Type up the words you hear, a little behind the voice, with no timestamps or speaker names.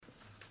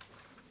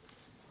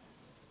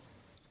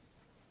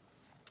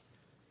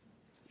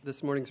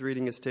This morning's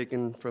reading is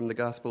taken from the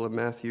Gospel of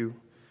Matthew,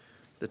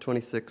 the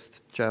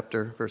 26th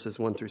chapter, verses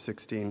 1 through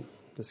 16.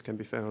 This can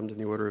be found in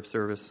the order of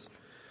service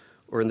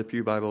or in the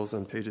Pew Bibles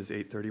on pages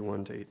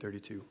 831 to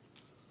 832.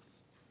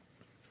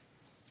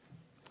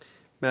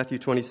 Matthew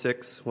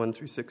 26, 1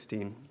 through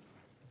 16.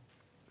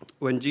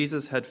 When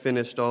Jesus had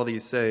finished all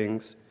these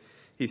sayings,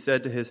 he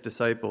said to his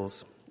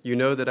disciples, "You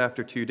know that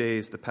after 2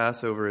 days the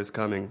Passover is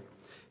coming,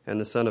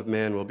 and the Son of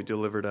Man will be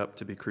delivered up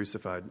to be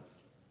crucified."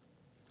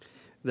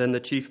 Then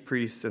the chief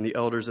priests and the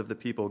elders of the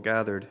people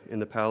gathered in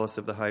the palace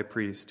of the high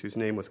priest, whose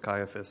name was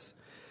Caiaphas,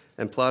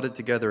 and plotted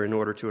together in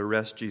order to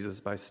arrest Jesus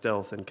by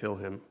stealth and kill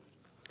him.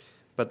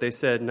 But they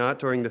said, "Not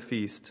during the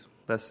feast,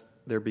 lest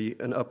there be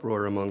an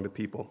uproar among the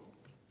people."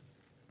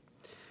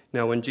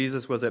 Now when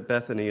Jesus was at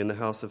Bethany in the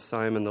house of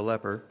Simon the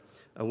leper,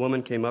 a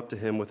woman came up to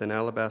him with an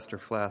alabaster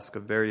flask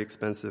of very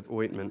expensive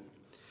ointment,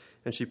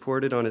 and she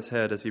poured it on his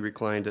head as he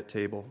reclined at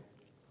table.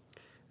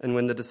 And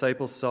when the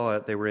disciples saw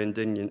it, they were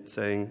indignant,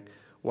 saying,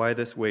 "Why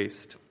this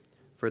waste?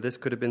 For this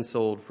could have been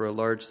sold for a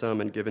large sum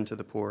and given to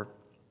the poor."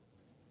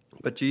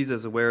 But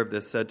Jesus, aware of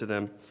this, said to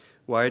them,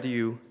 "Why do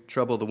you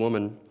trouble the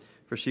woman?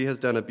 For she has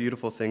done a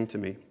beautiful thing to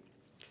me.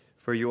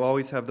 For you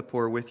always have the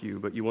poor with you,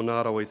 but you will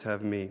not always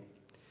have me.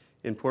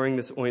 In pouring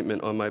this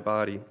ointment on my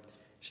body,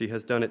 she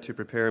has done it to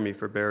prepare me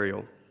for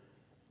burial.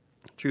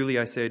 Truly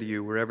I say to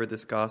you, wherever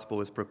this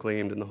gospel is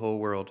proclaimed in the whole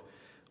world,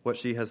 what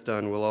she has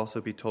done will also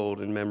be told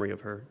in memory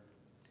of her."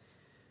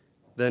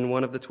 Then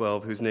one of the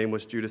 12, whose name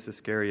was Judas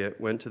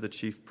Iscariot, went to the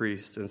chief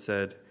priests and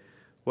said,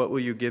 "What will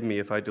you give me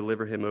if I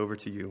deliver him over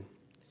to you?"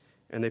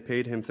 And they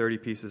paid him 30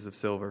 pieces of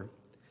silver.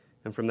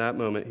 And from that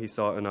moment he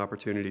sought an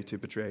opportunity to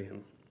betray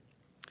him.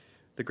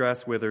 The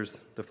grass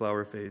withers, the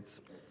flower fades.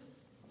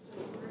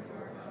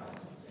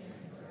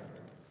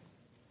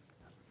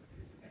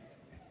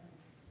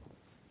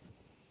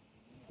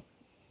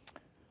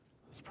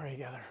 Let's pray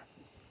together.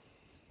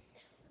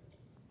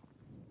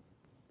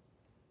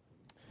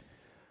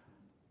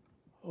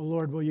 Oh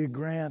Lord, will you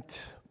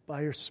grant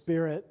by your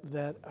Spirit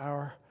that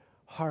our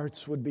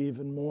hearts would be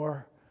even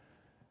more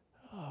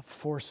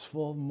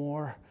forceful,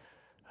 more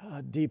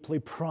deeply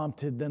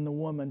prompted than the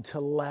woman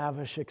to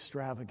lavish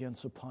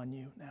extravagance upon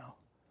you now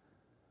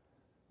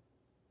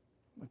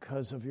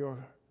because of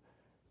your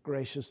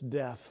gracious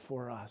death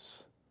for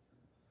us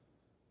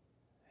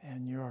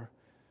and your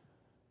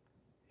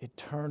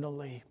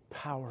eternally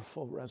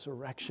powerful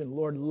resurrection.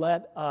 Lord,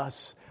 let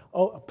us,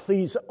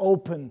 please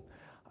open,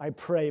 I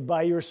pray,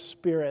 by your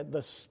Spirit,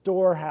 the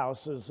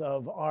storehouses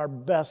of our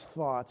best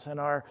thoughts and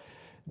our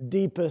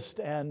deepest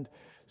and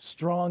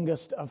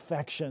strongest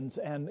affections,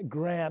 and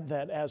grant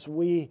that as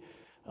we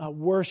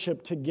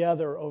worship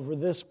together over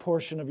this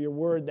portion of your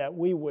word, that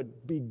we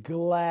would be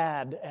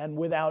glad and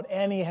without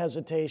any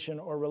hesitation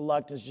or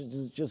reluctance,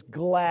 just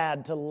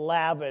glad to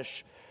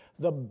lavish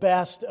the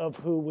best of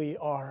who we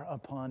are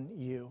upon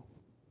you.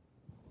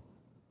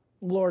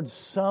 Lord,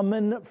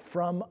 summon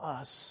from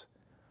us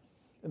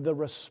the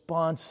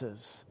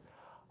responses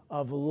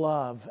of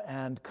love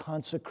and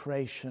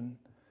consecration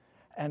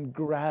and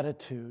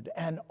gratitude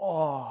and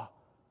awe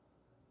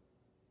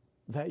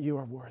that you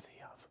are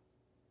worthy of.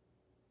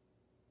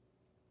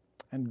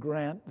 And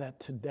grant that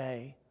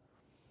today,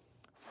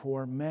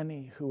 for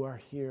many who are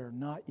here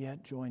not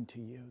yet joined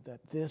to you,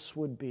 that this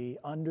would be,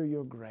 under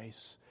your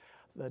grace,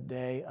 the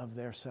day of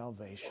their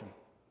salvation.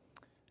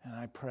 And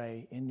I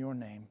pray in your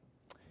name,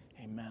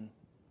 amen.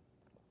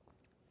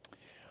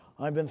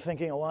 I've been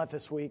thinking a lot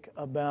this week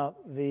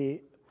about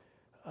the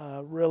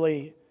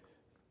really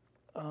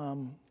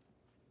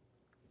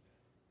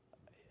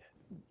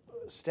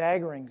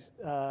staggering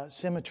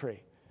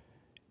symmetry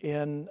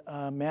in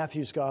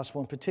Matthew's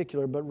gospel in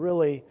particular, but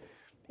really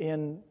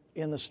in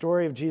the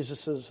story of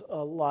Jesus'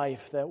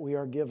 life that we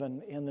are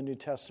given in the New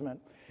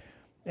Testament.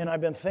 And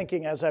I've been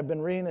thinking, as I've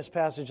been reading this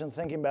passage and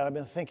thinking about it, I've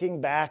been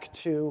thinking back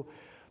to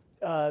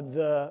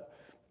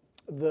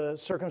the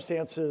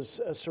circumstances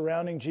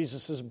surrounding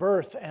Jesus'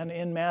 birth. And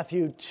in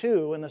Matthew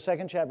 2, in the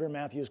second chapter of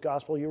Matthew's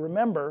gospel, you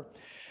remember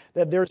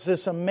that there's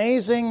this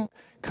amazing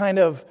kind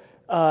of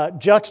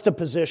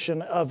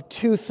juxtaposition of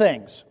two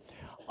things.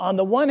 On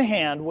the one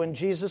hand, when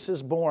Jesus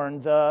is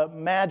born, the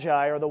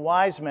Magi, or the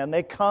wise men,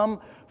 they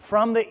come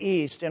from the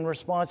east in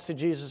response to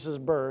Jesus'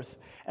 birth,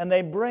 and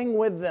they bring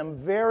with them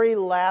very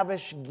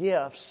lavish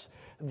gifts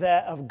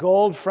of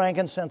gold,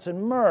 frankincense,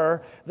 and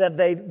myrrh that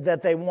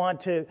they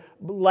want to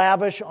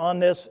lavish on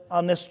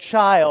this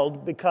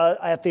child because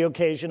at the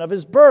occasion of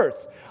his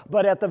birth.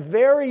 But at the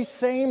very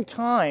same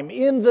time,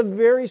 in the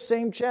very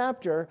same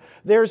chapter,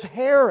 there's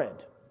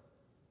Herod.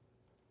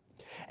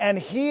 And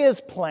he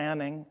is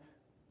planning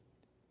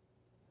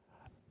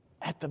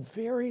at the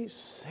very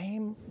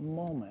same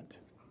moment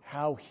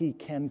how he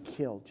can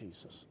kill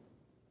Jesus.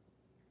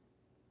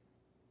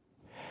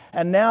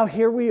 And now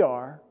here we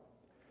are,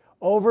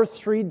 over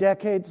 3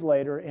 decades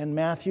later in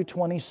Matthew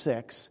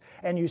 26,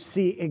 and you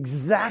see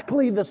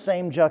exactly the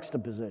same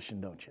juxtaposition,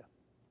 don't you?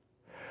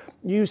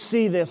 You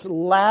see this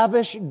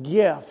lavish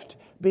gift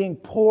being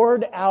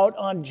poured out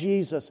on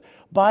Jesus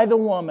by the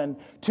woman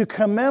to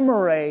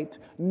commemorate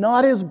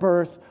not his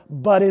birth,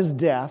 but his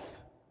death.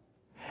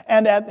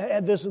 And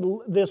at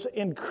this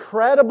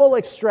incredible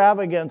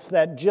extravagance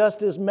that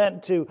just is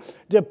meant to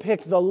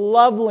depict the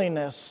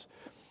loveliness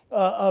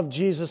of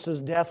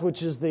Jesus' death,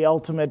 which is the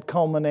ultimate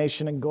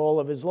culmination and goal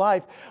of his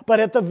life. But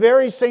at the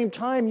very same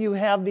time, you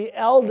have the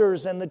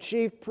elders and the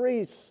chief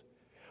priests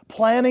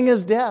planning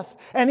his death.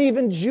 And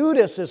even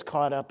Judas is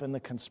caught up in the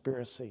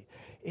conspiracy.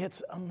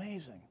 It's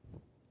amazing.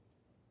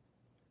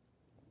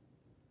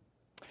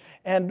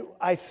 And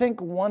I think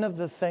one of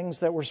the things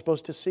that we're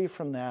supposed to see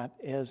from that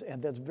is,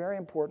 and that's very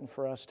important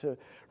for us to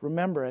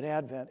remember at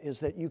Advent,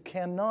 is that you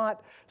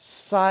cannot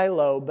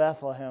silo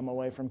Bethlehem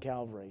away from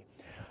Calvary.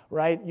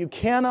 Right? You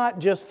cannot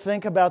just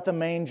think about the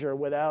manger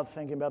without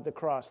thinking about the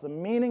cross. The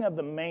meaning of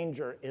the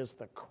manger is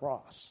the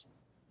cross.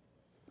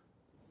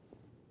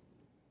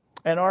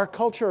 And our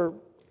culture,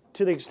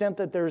 to the extent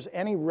that there's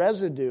any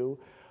residue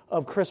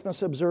of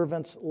Christmas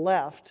observance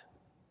left,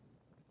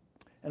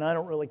 and I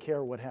don't really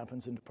care what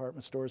happens in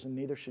department stores, and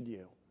neither should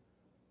you,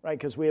 right?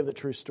 Because we have the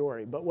true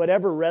story. But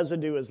whatever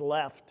residue is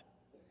left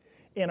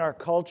in our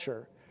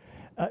culture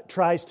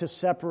tries to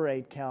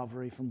separate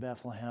Calvary from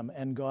Bethlehem,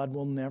 and God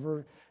will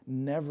never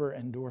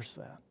endorse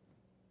that.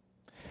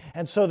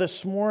 And so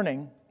this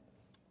morning,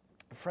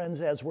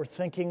 friends, as we're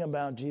thinking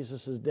about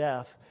Jesus'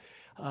 death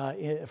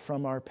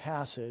from our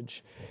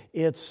passage,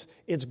 it's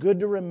good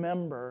to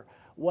remember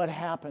what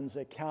happens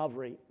at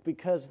Calvary,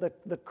 because at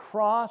the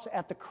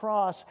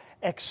cross,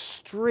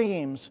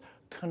 extremes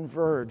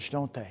converge,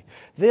 don't they?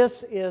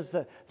 This is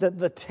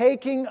the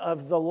taking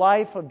of the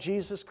life of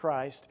Jesus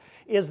Christ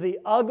is the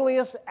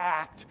ugliest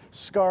act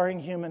scarring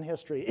human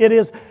history. It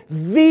is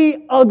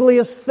the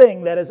ugliest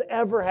thing that has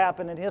ever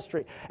happened in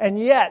history. And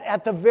yet,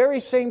 at the very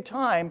same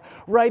time,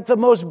 right, the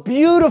most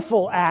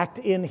beautiful act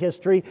in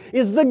history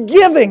is the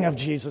giving of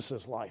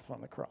Jesus' life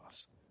on the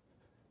cross.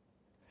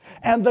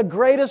 And the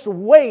greatest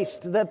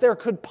waste that there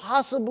could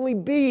possibly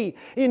be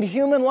in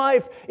human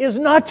life is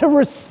not to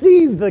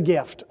receive the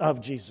gift of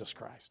Jesus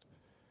Christ.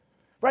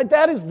 Right?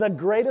 That is the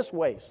greatest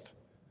waste.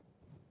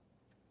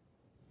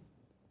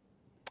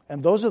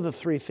 And those are the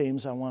three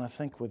themes I want to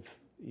think with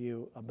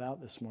you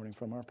about this morning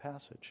from our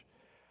passage.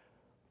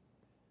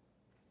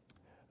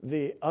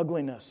 The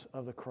ugliness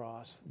of the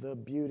cross, the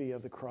beauty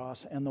of the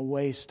cross, and the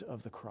waste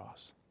of the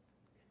cross.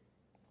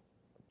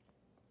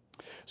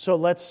 So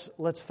let's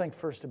think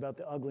first about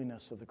the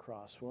ugliness of the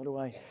cross. What do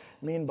I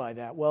mean by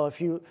that? Well,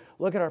 if you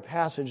look at our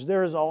passage,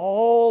 there is a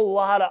whole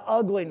lot of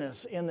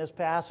ugliness in this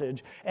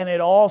passage, and it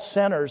all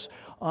centers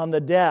on the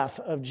death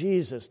of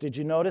Jesus. Did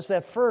you notice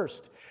that?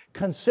 First,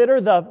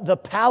 consider the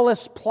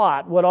palace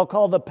plot, what I'll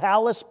call the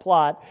palace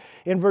plot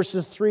in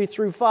verses 3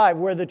 through 5,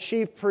 where the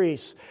chief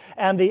priests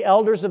and the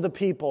elders of the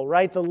people,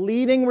 right, the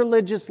leading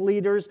religious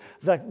leaders,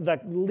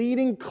 the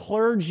leading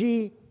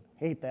clergy,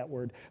 hate that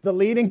word, the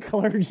leading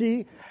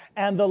clergy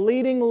and the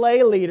leading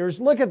lay leaders,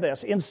 look at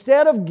this.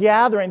 Instead of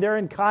gathering, they're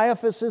in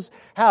Caiaphas'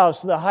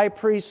 house, the high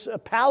priest's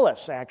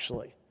palace,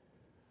 actually.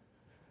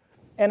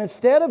 And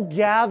instead of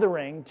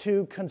gathering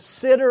to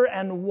consider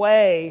and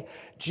weigh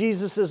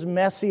Jesus'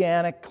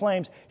 messianic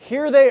claims,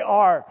 here they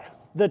are,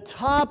 the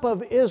top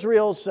of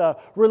Israel's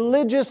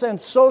religious and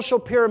social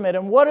pyramid.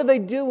 And what are they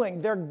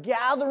doing? They're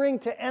gathering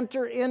to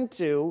enter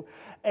into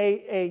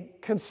a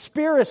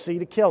conspiracy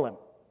to kill him.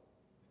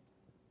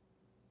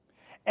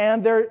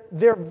 And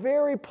they're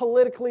very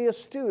politically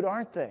astute,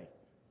 aren't they?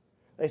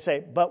 They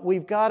say, but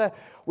we've got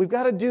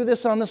to do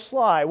this on the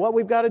sly. What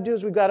we've got to do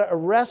is we've got to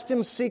arrest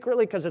him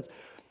secretly because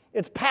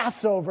it's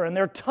Passover and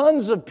there are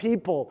tons of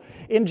people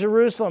in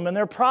Jerusalem and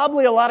there are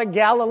probably a lot of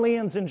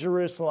Galileans in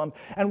Jerusalem.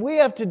 And we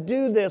have to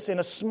do this in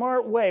a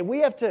smart way. We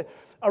have to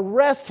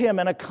arrest him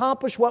and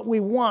accomplish what we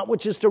want,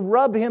 which is to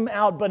rub him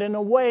out, but in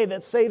a way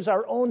that saves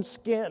our own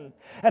skin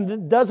and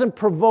that doesn't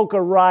provoke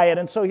a riot.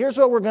 And so here's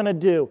what we're going to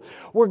do.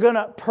 We're going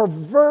to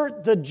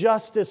pervert the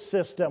justice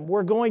system.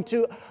 We're going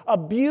to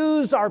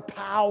abuse our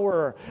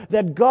power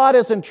that God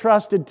has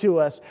entrusted to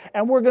us,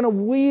 and we're going to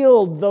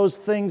wield those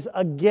things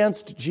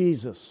against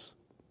Jesus.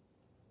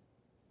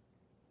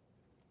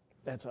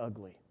 That's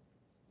ugly.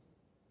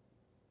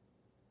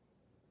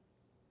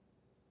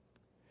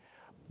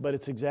 But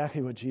it's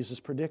exactly what Jesus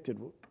predicted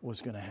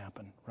was going to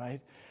happen,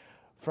 right?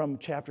 From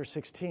chapter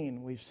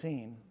 16, we've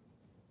seen,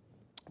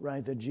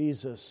 right, that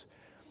Jesus,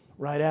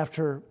 right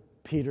after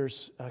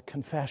Peter's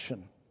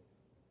confession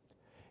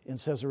in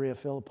Caesarea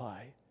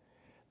Philippi,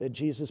 that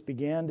Jesus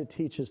began to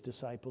teach his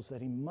disciples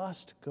that he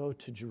must go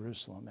to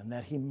Jerusalem and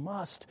that he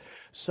must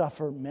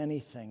suffer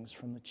many things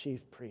from the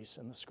chief priests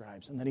and the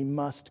scribes and that he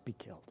must be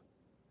killed.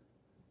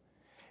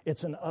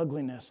 It's an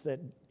ugliness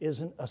that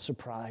isn't a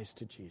surprise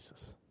to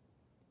Jesus.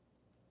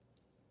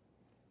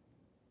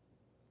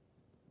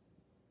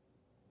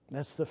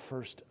 That's the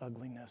first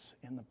ugliness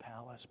in the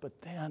palace. But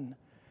then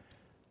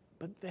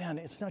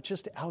it's not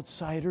just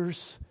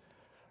outsiders,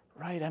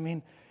 right? I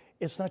mean,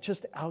 it's not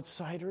just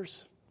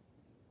outsiders.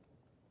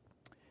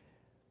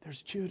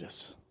 There's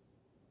Judas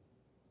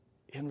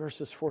in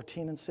verses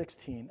 14 and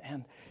 16.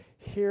 And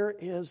Here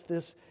is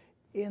this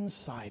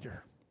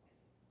insider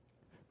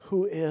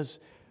who is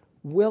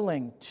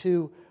willing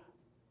to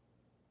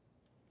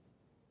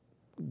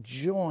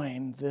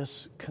join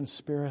this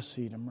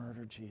conspiracy to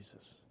murder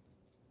Jesus.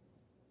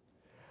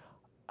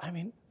 I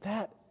mean,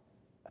 that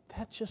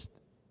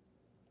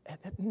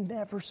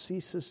never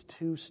ceases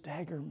to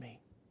stagger me.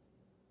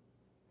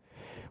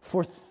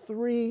 For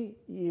 3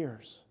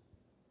 years,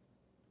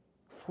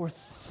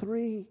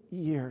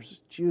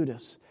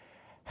 Judas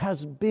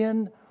has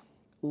been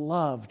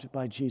loved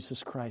by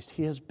Jesus Christ.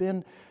 He has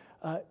been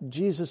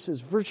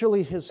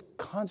virtually his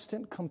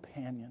constant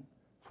companion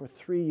for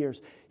 3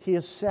 years. He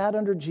has sat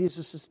under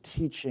Jesus'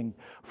 teaching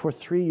for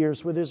 3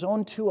 years. With his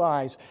own 2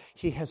 eyes,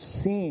 he has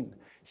seen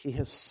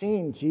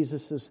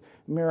Jesus'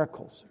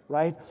 miracles,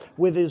 right?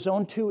 With his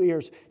own 2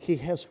 ears, he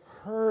has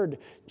heard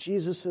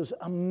Jesus'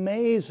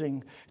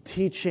 amazing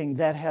teaching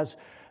that has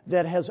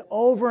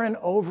over and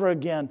over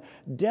again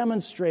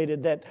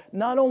demonstrated that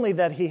not only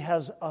that he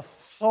has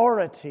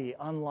authority,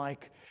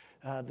 unlike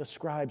the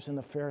scribes and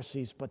the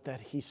Pharisees, but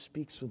that he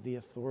speaks with the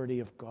authority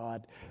of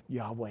God,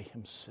 Yahweh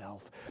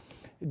himself.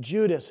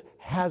 Judas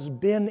has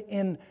been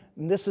in,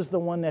 and this is the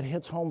one that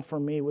hits home for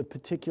me with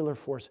particular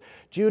force,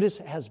 Judas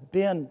has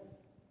been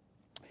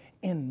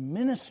in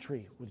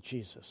ministry with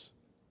Jesus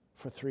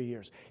for 3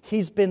 years.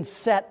 He's been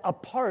set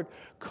apart.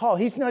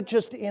 He's not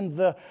just in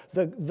the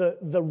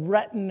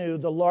retinue,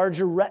 the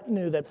larger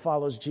retinue that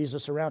follows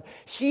Jesus around.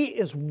 He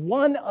is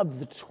one of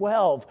the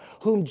 12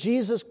 whom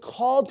Jesus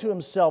called to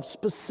himself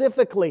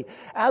specifically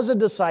as a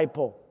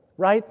disciple,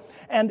 right?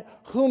 And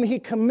whom he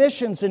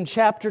commissions in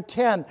chapter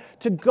 10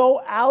 to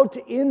go out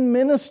in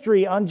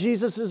ministry on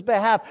Jesus'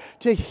 behalf,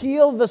 to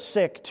heal the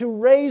sick, to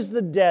raise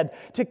the dead,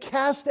 to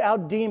cast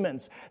out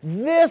demons.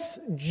 This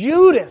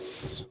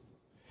Judas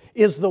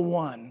is the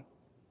one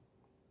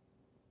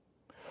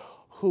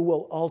who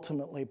will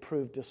ultimately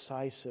prove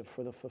decisive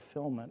for the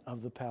fulfillment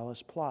of the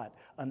palace plot,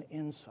 an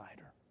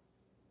insider.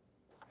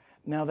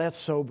 Now that's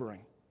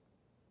sobering,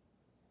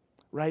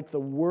 right?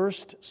 The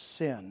worst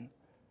sin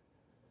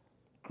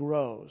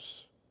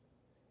grows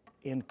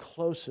in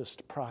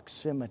closest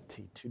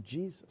proximity to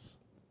Jesus.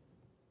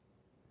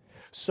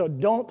 So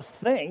don't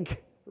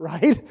think,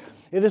 right?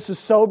 This is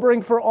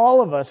sobering for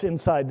all of us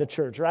inside the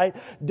church, right?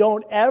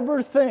 Don't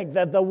ever think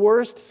that the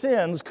worst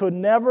sins could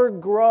never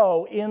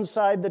grow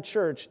inside the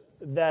church.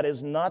 That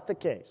is not the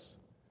case.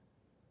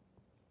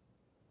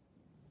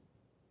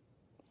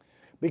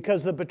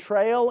 Because the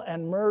betrayal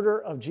and murder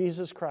of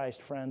Jesus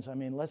Christ, friends, I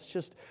mean, let's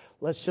just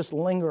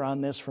linger on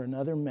this for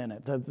another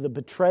minute. The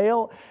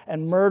betrayal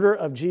and murder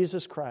of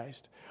Jesus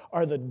Christ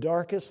are the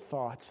darkest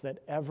thoughts that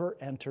ever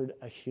entered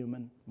a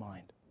human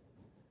mind.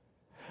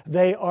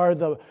 They are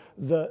the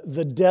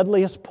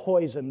deadliest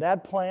poison.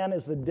 That plan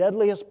is the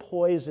deadliest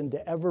poison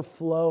to ever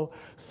flow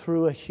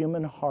through a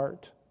human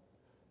heart.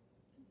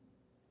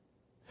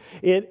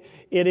 It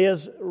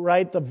is,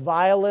 right, the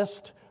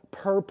vilest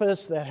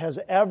purpose that has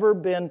ever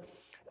been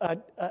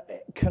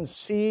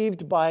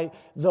conceived by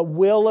the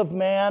will of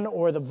man,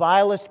 or the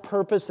vilest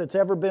purpose that's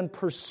ever been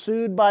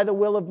pursued by the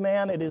will of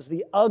man. It is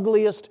the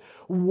ugliest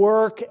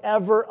work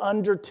ever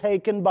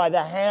undertaken by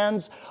the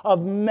hands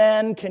of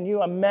men. Can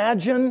you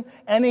imagine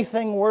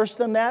anything worse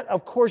than that?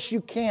 Of course you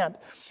can't.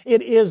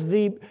 It is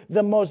the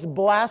most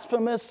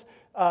blasphemous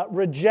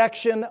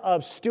rejection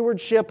of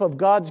stewardship of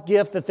God's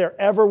gift that there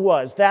ever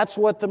was. That's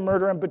what the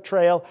murder and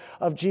betrayal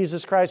of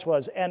Jesus Christ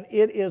was. And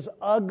it is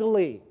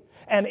ugly.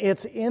 And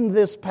it's in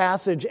this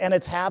passage, and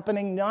it's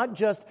happening not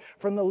just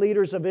from the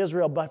leaders of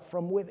Israel, but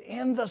from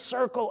within the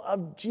circle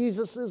of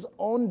Jesus'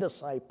 own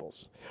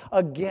disciples.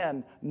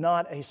 Again,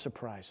 not a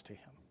surprise to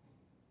him.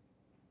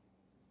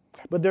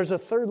 But there's a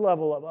third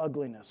level of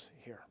ugliness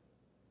here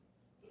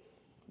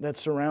that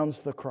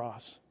surrounds the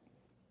cross.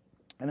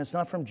 And it's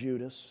not from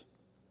Judas.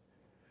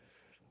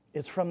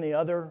 It's from the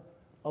other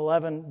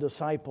 11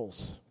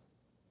 disciples.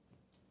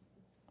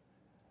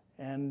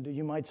 And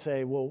you might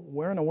say, well,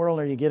 where in the world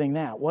are you getting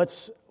that?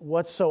 What's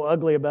so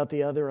ugly about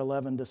the other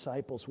 11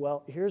 disciples?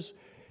 Well, here's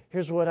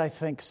what I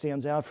think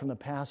stands out from the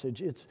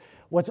passage. It's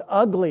what's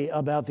ugly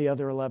about the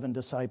other 11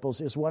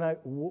 disciples is what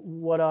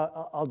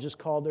I'll just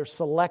call their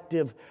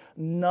selective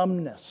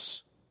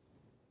numbness.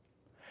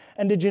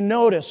 And did you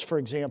notice, for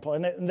example,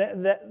 and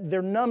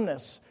their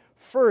numbness,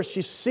 first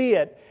you see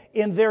it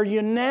in their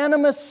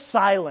unanimous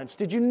silence.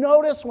 Did you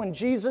notice when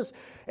Jesus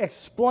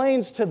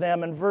explains to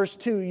them in verse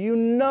 2, you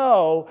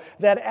know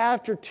that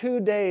after 2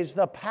 days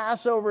the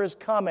Passover is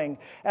coming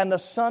and the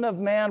Son of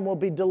Man will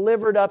be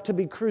delivered up to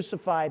be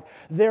crucified.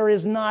 There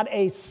is not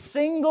a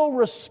single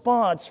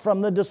response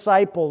from the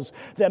disciples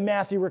that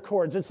Matthew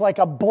records. It's like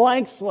a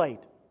blank slate.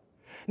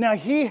 Now,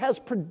 he has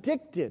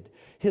predicted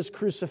his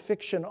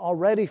crucifixion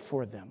already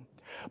for them.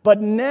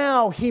 But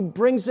now he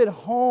brings it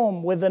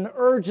home with an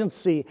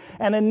urgency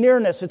and a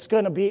nearness. It's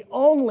going to be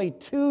only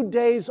 2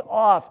 days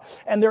off,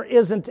 and there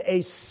isn't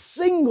a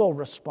single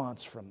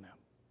response from them.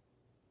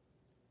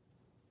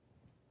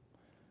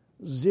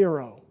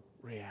 Zero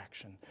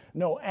reaction.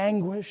 No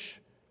anguish,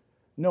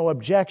 no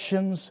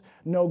objections,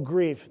 no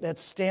grief. That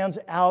stands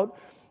out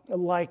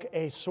like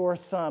a sore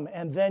thumb,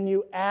 and then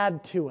you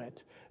add to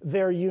it.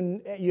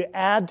 You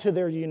add to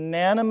their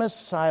unanimous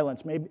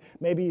silence.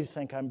 Maybe you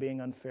think I'm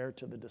being unfair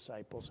to the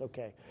disciples.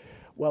 Okay,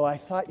 well, I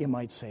thought you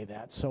might say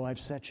that, so I've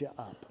set you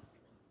up,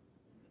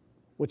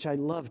 which I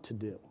love to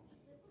do.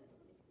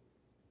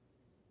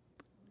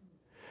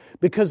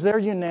 Because they're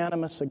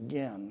unanimous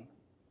again,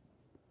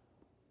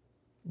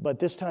 but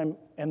this time,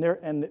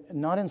 and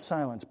not in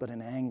silence, but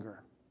in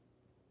anger.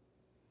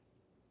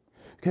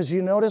 Because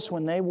you notice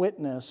when they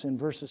witness, in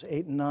verses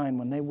 8 and 9,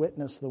 when they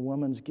witness the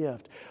woman's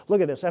gift.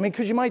 Look at this.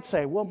 Because you might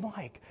say, well,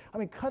 Mike,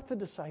 cut the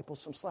disciples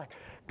some slack.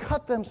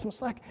 Cut them some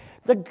slack.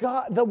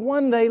 The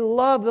one they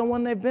love, the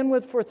one they've been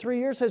with for 3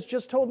 years, has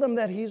just told them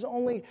that he's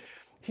only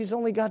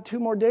got 2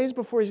 more days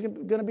before he's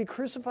going to be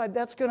crucified.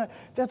 That's going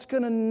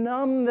to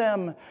numb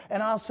them.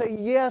 And I'll say,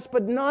 yes,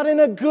 but not in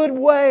a good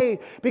way,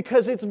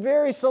 because it's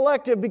very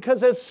selective.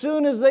 Because as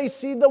soon as they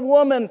see the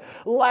woman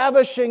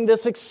lavishing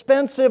this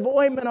expensive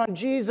ointment on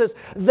Jesus,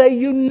 they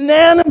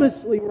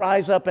unanimously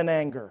rise up in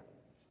anger.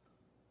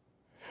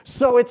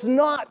 So it's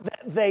not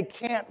that they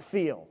can't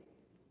feel.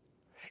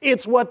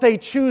 It's what they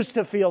choose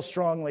to feel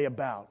strongly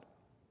about.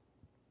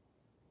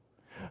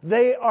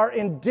 They are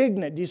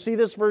indignant. Do you see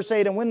this? Verse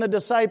 8, and when the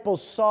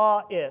disciples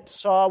saw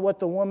what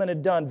the woman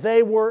had done,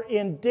 they were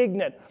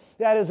indignant.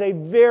 That is a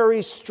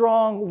very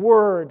strong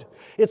word.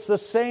 It's the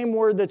same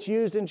word that's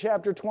used in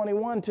chapter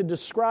 21 to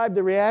describe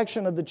the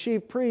reaction of the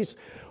chief priests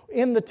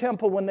in the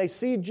temple when they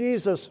see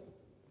Jesus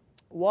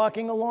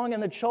walking along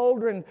and the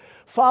children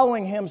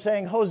following him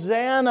saying,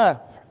 Hosanna,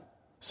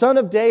 Son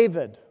of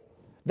David.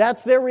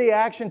 That's their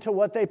reaction to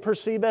what they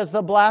perceive as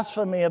the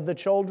blasphemy of the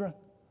children.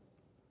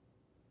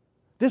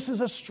 This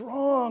is a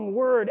strong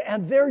word,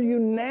 and they're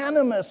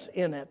unanimous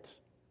in it.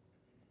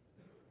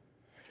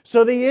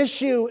 So the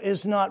issue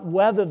is not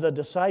whether the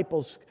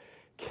disciples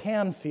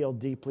can feel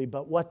deeply,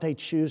 but what they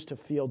choose to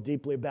feel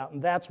deeply about.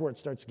 And that's where it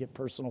starts to get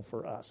personal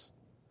for us.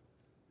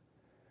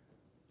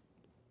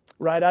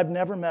 Right? I've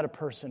never met a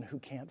person who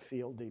can't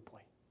feel deeply.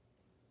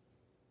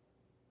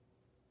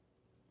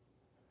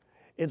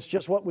 It's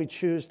just what we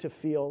choose to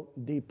feel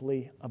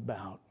deeply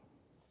about.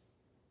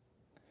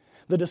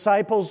 The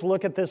disciples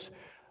look at this.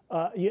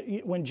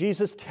 When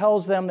Jesus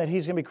tells them that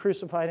he's going to be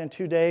crucified in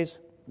 2 days,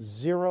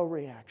 zero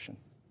reaction.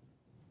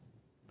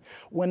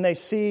 When they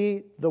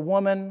see the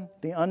woman,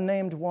 the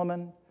unnamed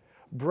woman,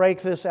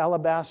 break this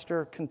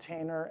alabaster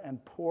container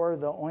and pour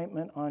the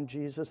ointment on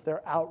Jesus,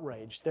 they're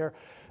outraged.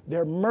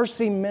 Their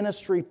mercy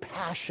ministry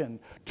passion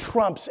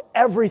trumps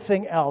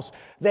everything else.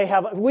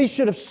 We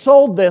should have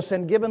sold this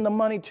and given the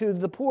money to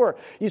the poor.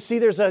 You see,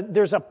 there's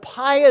a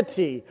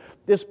piety,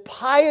 this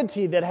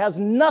piety that has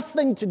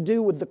nothing to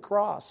do with the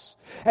cross.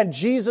 And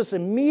Jesus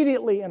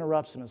immediately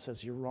interrupts them and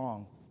says, you're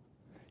wrong.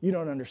 You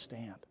don't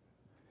understand.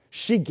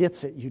 She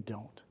gets it, you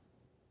don't.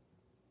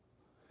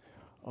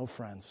 Oh,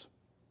 friends,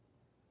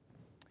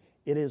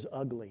 it is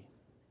ugly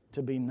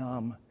to be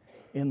numb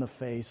in the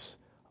face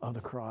of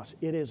the cross.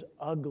 It is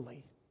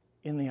ugly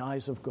in the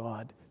eyes of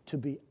God to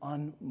be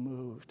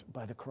unmoved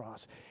by the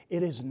cross.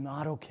 It is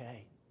not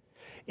okay.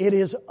 It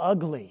is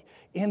ugly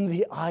in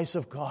the eyes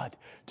of God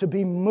to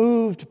be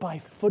moved by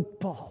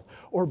football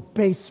or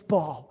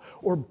baseball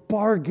or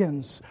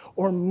bargains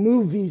or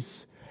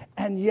movies,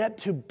 and yet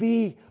to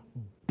be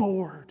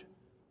bored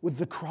with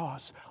the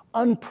cross,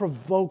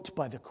 unprovoked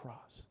by the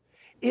cross.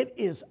 It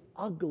is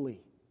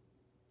ugly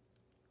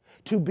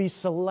to be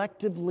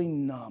selectively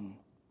numb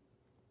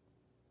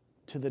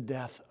to the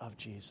death of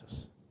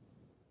Jesus.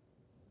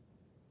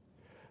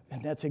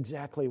 And that's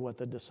exactly what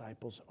the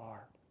disciples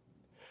are.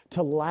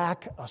 To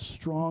lack a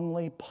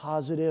strongly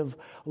positive,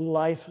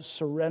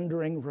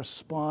 life-surrendering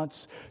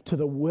response to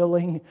the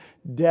willing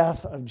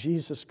death of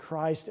Jesus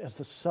Christ as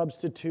the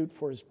substitute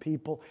for his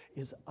people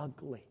is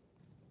ugly.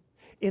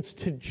 It's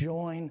to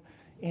join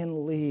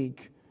in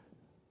league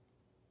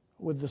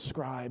with the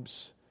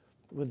scribes,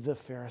 with the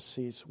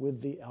Pharisees,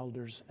 with the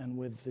elders, and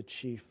with the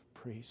chief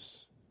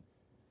priests.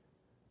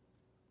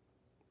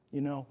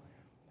 You know,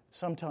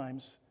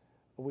 sometimes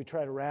we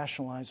try to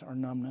rationalize our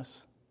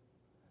numbness,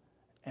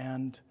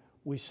 and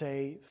we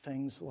say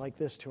things like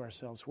this to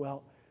ourselves.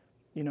 Well,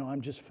 you know,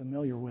 I'm just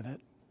familiar with it.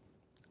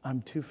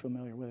 I'm too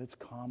familiar with it. It's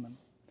common.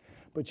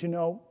 But you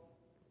know,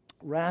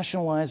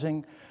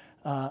 rationalizing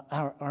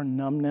our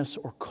numbness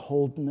or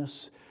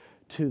coldness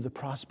to the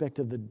prospect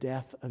of the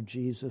death of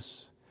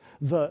Jesus,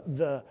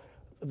 when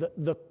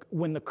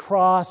the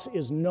cross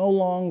is no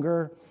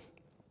longer,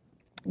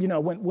 you know,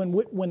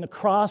 when the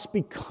cross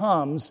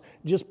becomes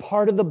just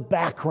part of the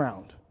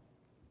background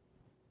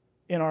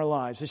in our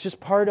lives. It's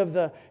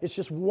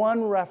just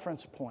one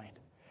reference point,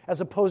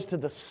 as opposed to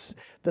the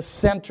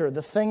center,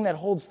 the thing that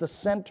holds the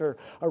center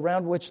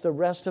around which the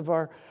rest of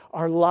our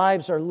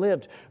lives are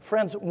lived.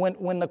 Friends,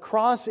 when the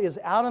cross is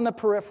out on the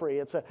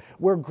periphery,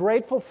 we're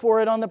grateful for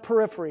it on the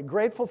periphery,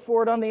 grateful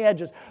for it on the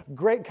edges,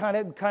 great kind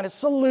of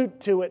salute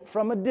to it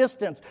from a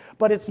distance,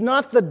 but it's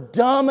not the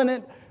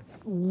dominant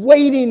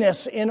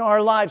weightiness in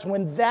our lives,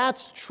 when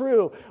that's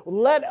true,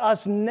 let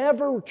us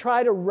never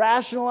try to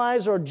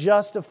rationalize or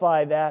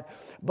justify that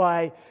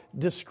by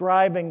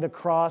describing the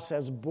cross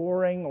as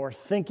boring or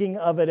thinking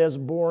of it as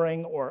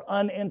boring or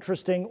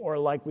uninteresting or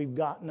like we've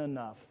gotten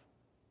enough.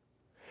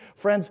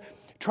 Friends,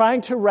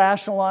 trying to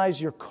rationalize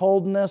your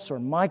coldness or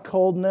my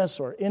coldness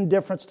or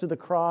indifference to the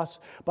cross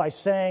by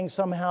saying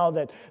somehow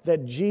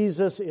that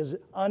Jesus is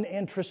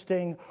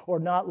uninteresting or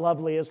not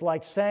lovely is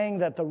like saying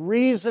that the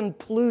reason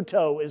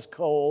Pluto is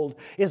cold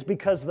is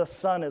because the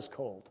sun is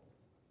cold.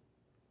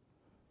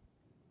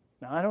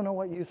 Now, I don't know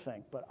what you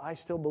think, but I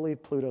still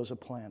believe Pluto's a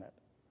planet.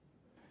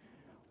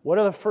 What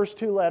are the first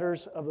two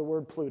letters of the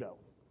word Pluto?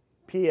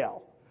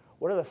 PL.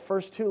 What are the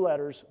first two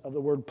letters of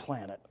the word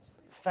planet?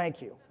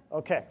 Thank you.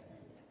 Okay.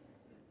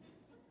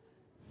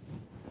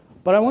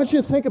 But I want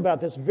you to think about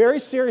this very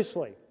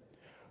seriously.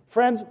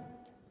 Friends,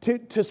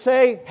 to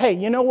say, hey,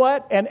 you know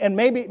what? And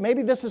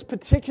maybe this is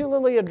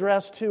particularly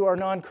addressed to our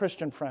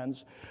non-Christian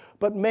friends,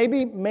 but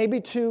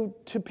maybe to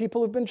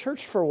people who've been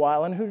church for a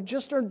while and who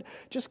are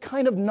just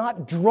kind of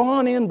not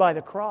drawn in by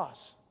the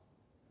cross.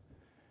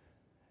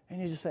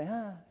 And you just say,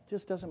 it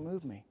just doesn't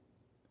move me.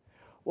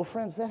 Well,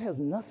 friends, that has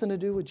nothing to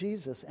do with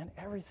Jesus and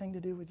everything to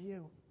do with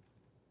you.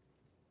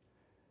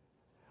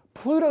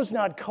 Pluto's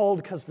not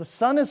cold because the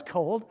sun is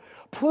cold.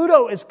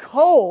 Pluto is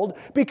cold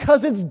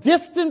because it's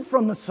distant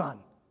from the sun.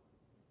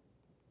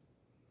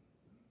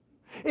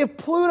 If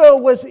Pluto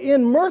was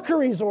in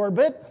Mercury's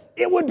orbit,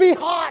 it would be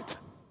hot.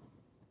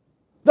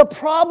 The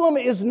problem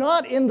is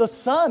not in the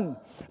sun.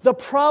 The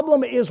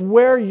problem is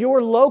where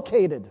you're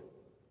located.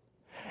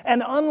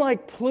 And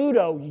unlike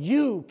Pluto,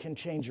 you can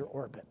change your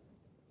orbit.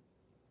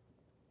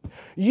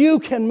 You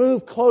can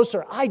move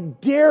closer. I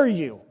dare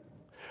you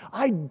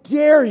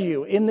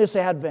in this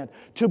Advent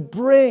to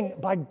bring,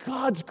 by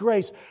God's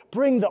grace,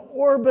 bring the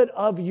orbit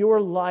of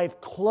your life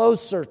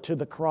closer to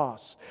the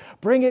cross.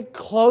 Bring it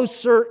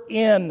closer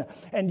in,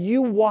 and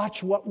you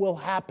watch what will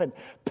happen.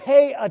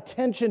 Pay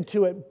attention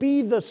to it.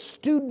 Be the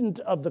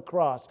student of the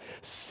cross.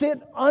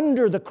 Sit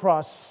under the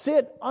cross.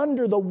 Sit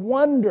under the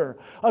wonder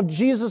of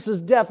Jesus'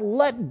 death.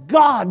 Let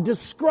God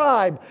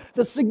describe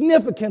the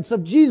significance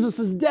of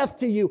Jesus' death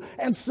to you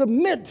and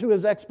submit to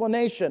His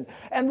explanation.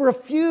 And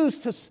refuse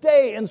to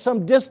stay in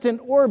some distant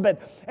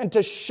orbit and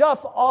to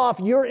shove off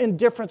your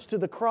indifference to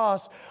the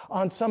cross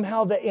on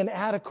somehow the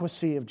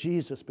inadequacy of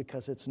Jesus,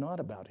 because it's not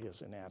about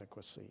His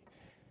inadequacy.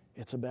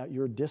 It's about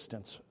your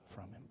distance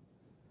from Him.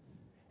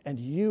 And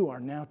you are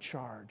now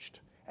charged,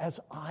 as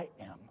I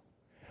am,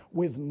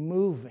 with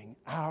moving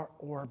our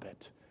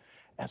orbit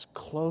as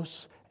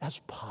close as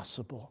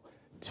possible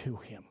to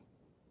Him.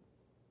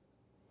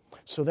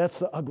 So that's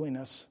the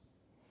ugliness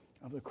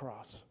of the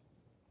cross.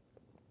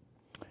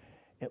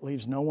 It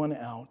leaves no one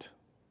out.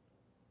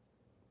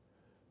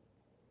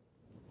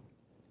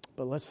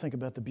 But let's think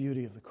about the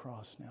beauty of the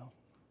cross now.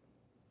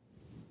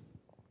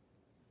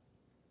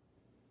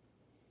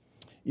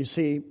 You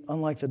see,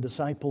 unlike the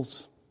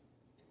disciples,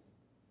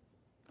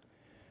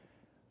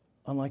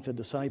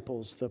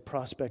 the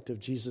prospect of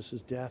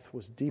Jesus' death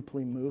was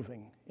deeply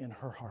moving in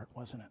her heart,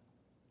 wasn't it?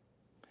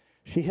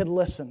 She had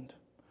listened,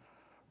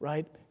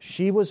 right?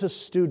 She was a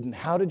student.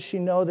 How did she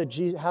know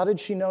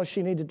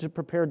she needed to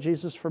prepare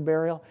Jesus for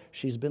burial?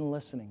 She's been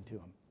listening to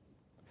Him.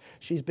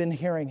 She's been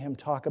hearing Him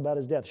talk about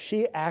His death.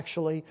 She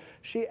actually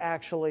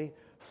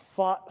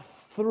thought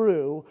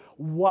through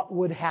what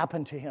would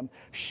happen to Him.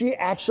 She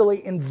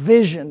actually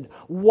envisioned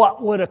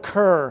what would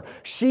occur.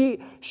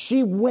 She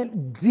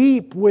went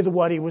deep with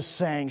what He was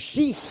saying.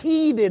 She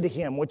heeded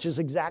Him, which is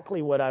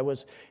exactly what I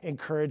was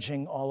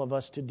encouraging all of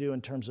us to do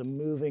in terms of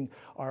moving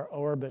our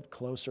orbit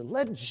closer.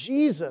 Let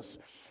Jesus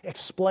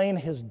explain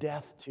His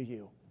death to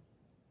you.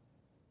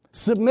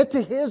 Submit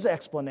to His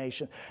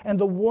explanation. And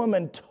the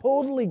woman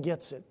totally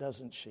gets it,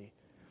 doesn't she?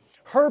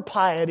 Her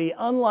piety,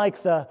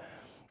 unlike the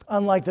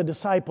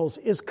disciples,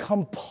 is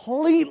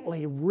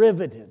completely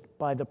riveted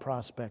by the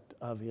prospect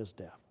of His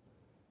death.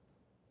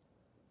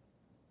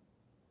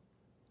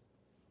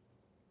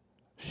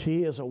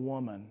 She is a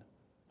woman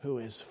who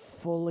is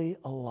fully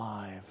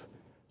alive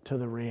to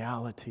the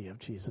reality of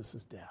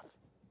Jesus' death.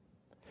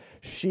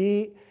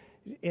 She,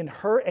 in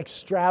her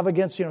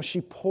extravagance,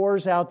 she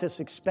pours out this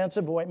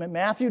expensive ointment.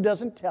 Matthew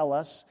doesn't tell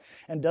us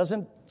and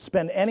doesn't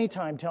spend any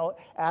time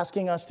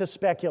asking us to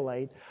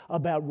speculate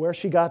about where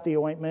she got the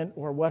ointment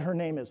or what her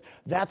name is.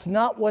 That's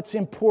not what's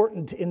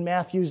important in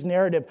Matthew's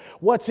narrative.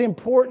 What's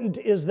important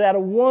is that a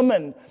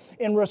woman,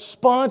 in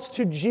response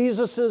to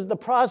the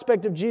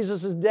prospect of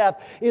Jesus' death,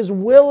 is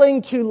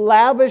willing to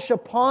lavish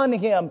upon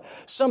Him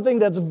something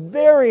that's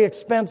very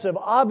expensive,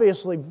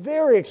 obviously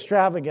very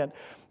extravagant.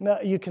 Now,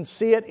 you can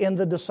see it in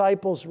the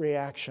disciples'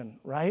 reaction,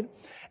 right?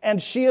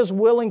 And she is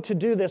willing to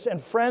do this.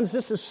 And friends,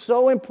 this is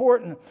so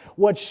important.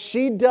 What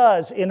she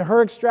does in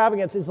her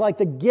extravagance is like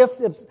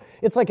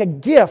it's like a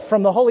gift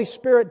from the Holy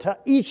Spirit to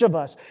each of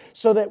us.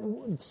 So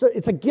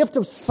it's a gift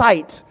of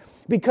sight,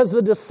 because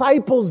the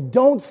disciples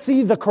don't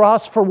see the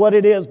cross for what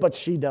it is, but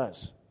she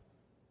does.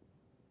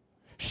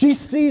 She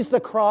sees the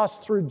cross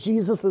through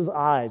Jesus'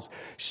 eyes.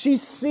 She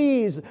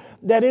sees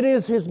that it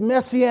is his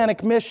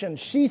messianic mission.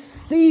 She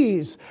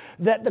sees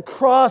that the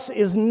cross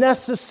is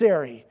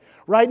necessary,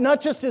 right?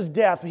 Not just his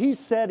death. He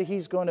said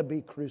he's going to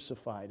be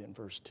crucified in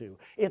verse 2.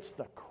 It's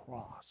the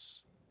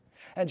cross.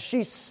 And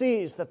she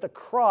sees that the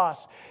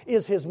cross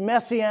is his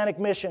messianic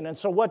mission. And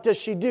so what does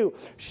she do?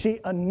 She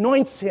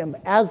anoints him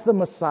as the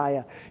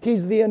Messiah.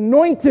 He's the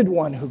anointed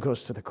one who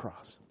goes to the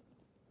cross.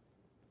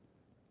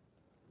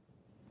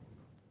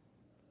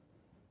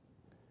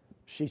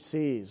 She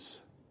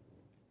sees,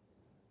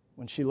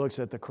 when she looks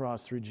at the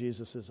cross through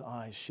Jesus'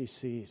 eyes, she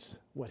sees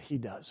what he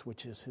does,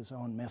 which is his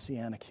own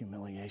messianic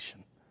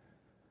humiliation.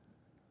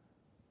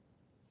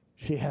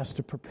 She has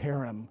to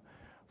prepare him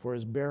for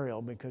his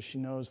burial because she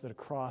knows that a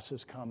cross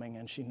is coming,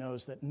 and she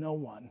knows that no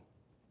one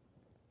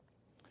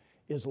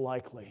is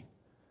likely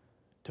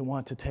to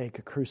want to take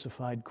a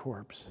crucified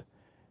corpse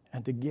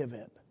and to give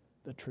it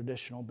the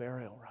traditional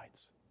burial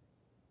rites.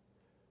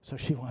 So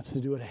she wants to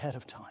do it ahead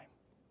of time.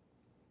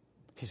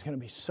 He's going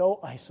to be so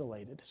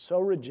isolated, so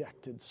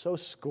rejected, so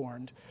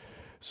scorned,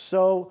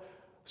 so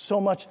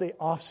much the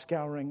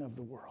offscouring of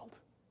the world.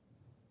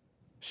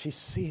 She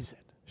sees it.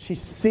 She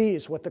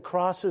sees what the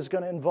cross is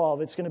going to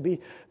involve. It's going to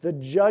be the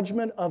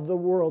judgment of the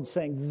world,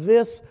 saying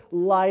this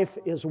life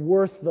is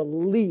worth the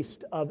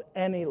least of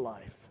any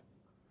life.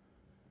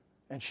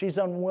 And she's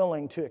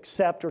unwilling to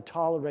accept or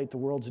tolerate the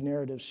world's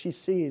narrative. She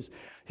sees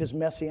his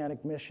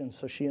messianic mission,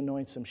 so she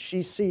anoints him.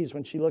 She sees,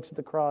 when she looks at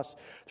the cross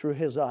through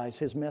his eyes,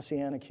 his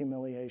messianic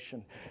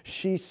humiliation.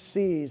 She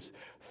sees,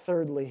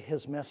 thirdly,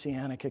 his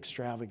messianic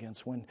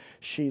extravagance when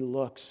she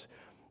looks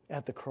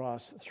at the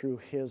cross through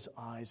his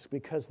eyes,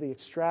 because the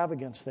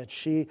extravagance that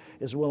she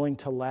is willing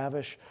to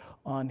lavish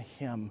on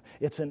him,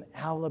 it's an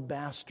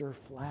alabaster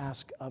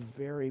flask of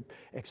very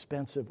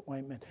expensive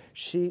ointment.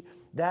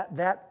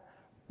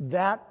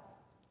 That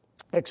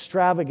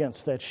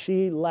extravagance that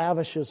she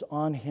lavishes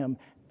on him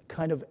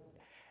kind of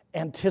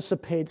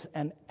anticipates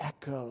and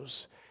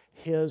echoes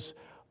his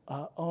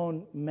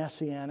own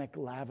messianic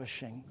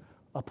lavishing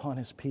upon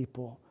his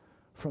people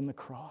from the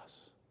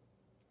cross.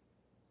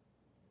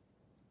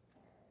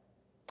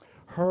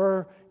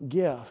 Her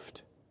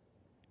gift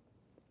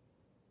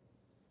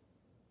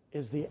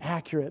is the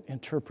accurate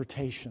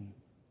interpretation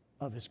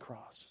of his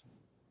cross.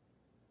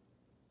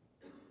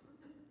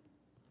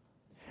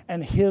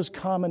 And his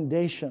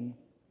commendation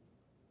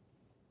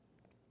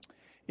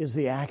is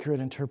the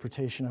accurate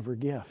interpretation of her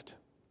gift.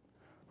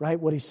 Right?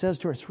 What he says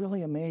to her is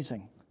really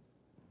amazing.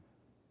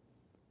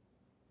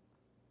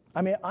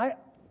 I mean,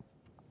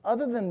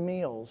 other than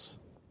meals,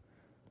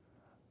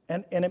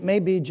 and it may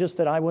be just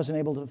that I wasn't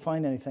able to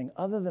find anything,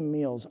 other than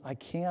meals, I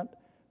can't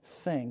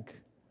think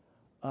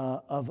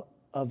of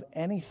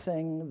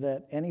anything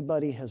that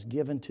anybody has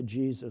given to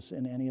Jesus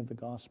in any of the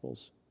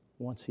Gospels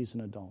once he's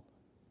an adult.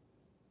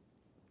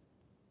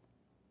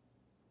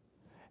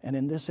 And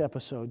in this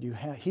episode,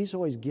 he's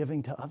always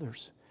giving to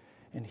others.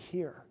 And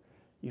here,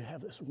 you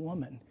have this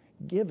woman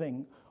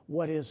giving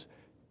what is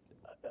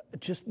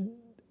just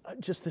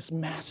this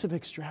massive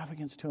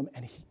extravagance to him,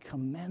 and he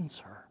commends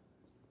her.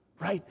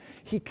 Right?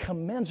 He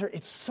commends her.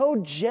 It's so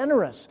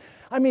generous.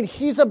 I mean,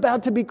 he's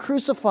about to be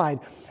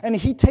crucified, and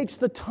he takes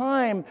the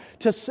time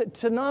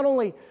to not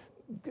only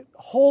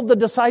hold the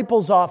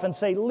disciples off and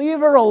say, leave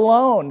her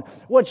alone.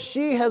 What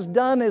she has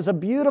done is a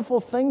beautiful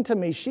thing to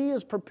me. She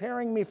is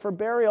preparing me for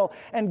burial.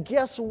 And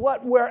guess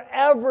what?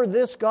 Wherever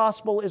this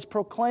gospel is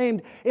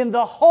proclaimed in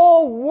the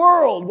whole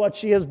world, what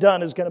she has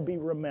done is going to be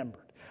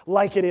remembered,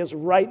 like it is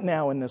right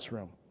now in this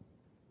room.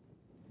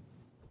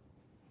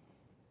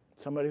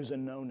 Somebody who's a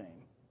no-name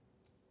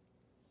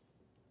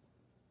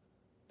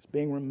is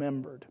being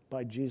remembered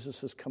by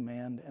Jesus'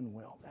 command and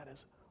will. That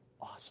is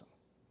awesome.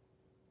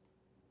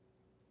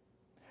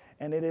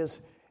 And it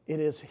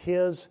is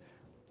his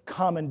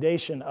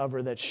commendation of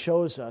her that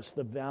shows us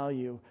the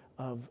value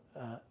of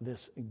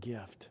this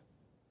gift.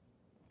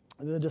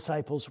 The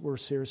disciples were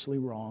seriously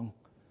wrong.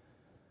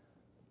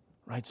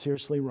 Right?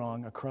 Seriously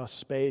wrong across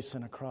space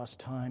and across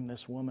time.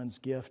 This woman's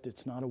gift,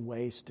 it's not a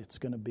waste. It's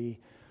going to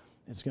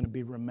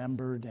be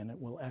remembered, and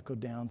it will echo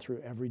down through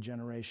every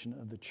generation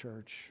of the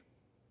church.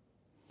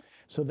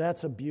 So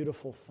that's a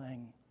beautiful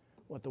thing,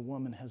 what the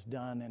woman has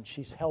done, and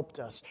she's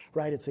helped us,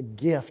 right? It's a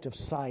gift of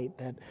sight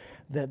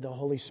that the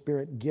Holy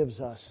Spirit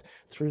gives us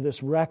through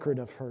this record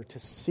of her to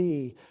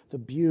see the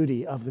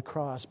beauty of the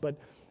cross.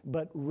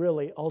 But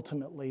really,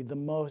 ultimately,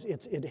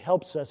 it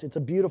helps us. It's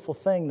a beautiful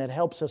thing that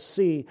helps us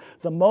see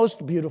the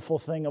most beautiful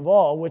thing of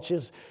all, which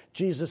is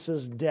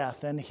Jesus'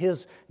 death and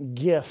his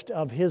gift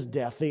of his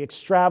death, the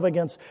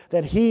extravagance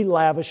that he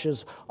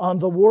lavishes on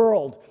the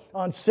world,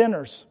 on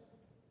sinners,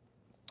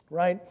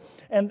 right?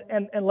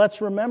 And let's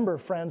remember,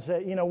 friends,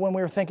 that when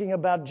we were thinking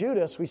about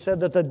Judas, we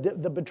said that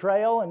the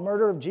betrayal and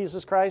murder of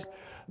Jesus Christ,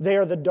 they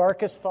are the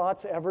darkest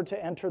thoughts ever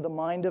to enter the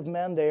mind of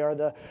men. They are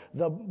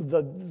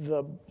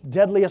the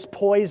deadliest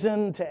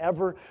poison to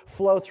ever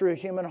flow through a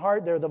human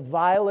heart. They're the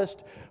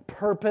vilest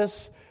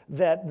purpose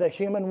that the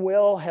human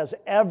will has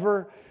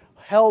ever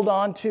held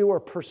onto or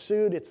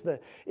pursued. It's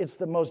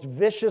the most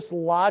vicious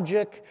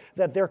logic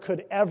that there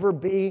could ever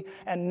be.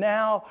 And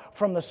now,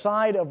 from the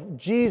side of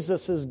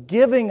Jesus'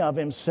 giving of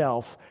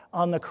himself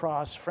on the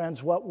cross,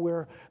 friends, what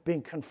we're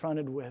being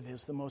confronted with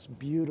is the most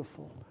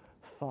beautiful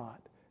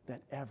thought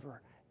that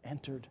ever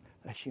entered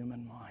a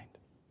human mind.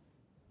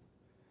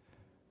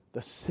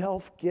 The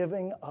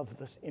self-giving of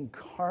this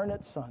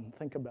incarnate Son.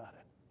 Think about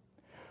it.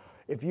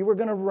 If you were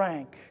going to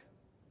rank,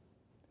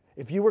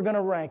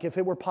 if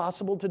it were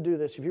possible to do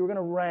this, if you were going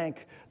to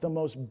rank the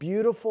most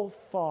beautiful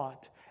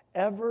thought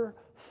ever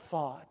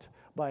thought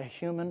by a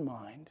human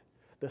mind,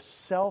 the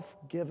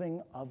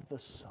self-giving of the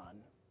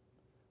Son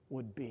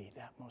would be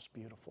that most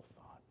beautiful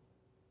thought.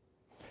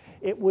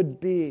 It would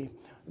be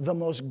the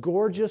most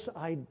gorgeous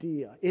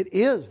idea. It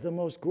is the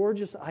most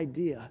gorgeous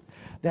idea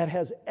that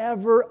has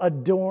ever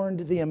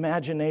adorned the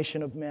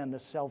imagination of men, the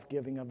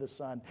self-giving of the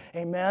Son.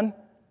 Amen?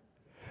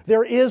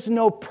 There is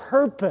no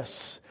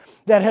purpose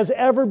that has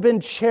ever been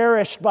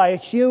cherished by a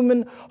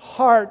human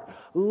heart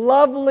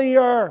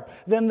lovelier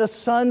than the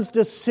Son's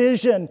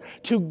decision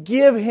to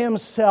give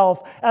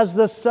himself as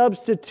the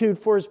substitute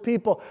for his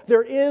people.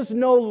 There is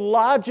no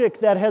logic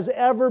that has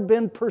ever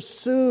been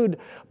pursued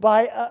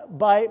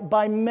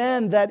by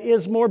men that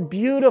is more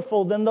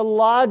beautiful than the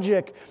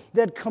logic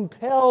that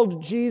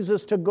compelled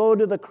Jesus to go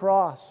to the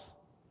cross.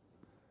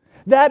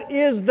 That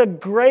is the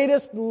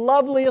greatest,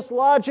 loveliest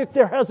logic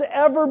there has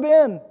ever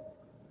been.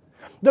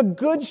 The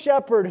good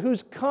shepherd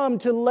who's come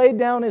to lay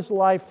down his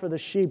life for the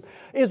sheep.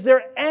 Is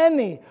there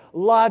any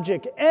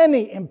logic,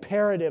 any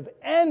imperative,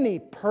 any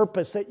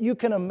purpose that you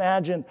can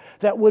imagine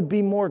that would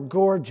be more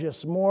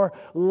gorgeous, more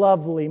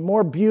lovely,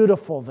 more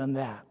beautiful than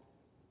that?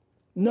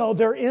 No,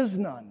 there is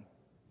none.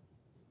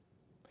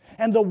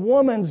 And the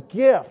woman's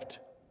gift,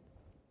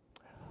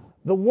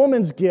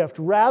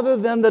 rather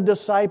than the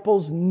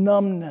disciples'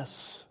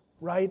 numbness,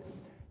 right,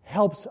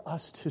 helps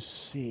us to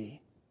see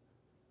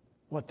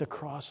what the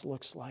cross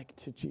looks like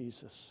to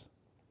Jesus.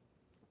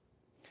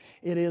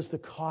 It is the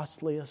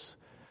costliest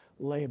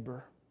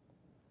labor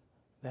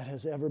that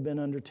has ever been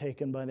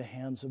undertaken by the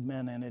hands of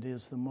men, and it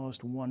is the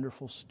most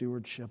wonderful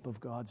stewardship of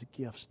God's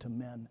gifts to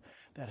men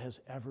that has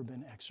ever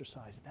been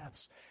exercised.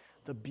 That's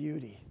the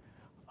beauty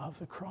of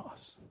the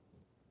cross.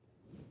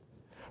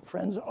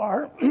 Friends,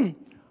 our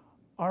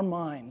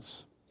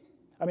minds.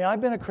 I mean,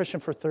 I've been a Christian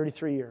for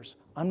 33 years.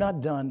 I'm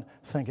not done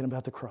thinking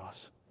about the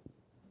cross.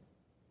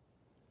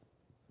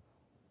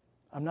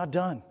 I'm not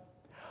done.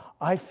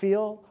 I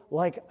feel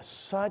like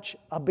such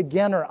a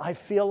beginner. I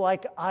feel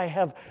like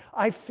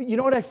you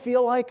know what I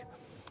feel like?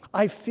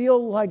 I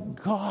feel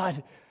like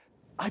God.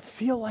 I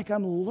feel like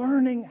I'm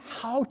learning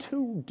how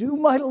to do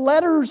my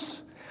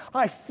letters.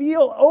 I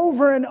feel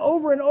over and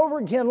over and over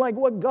again like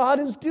what God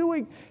is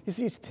doing is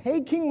He's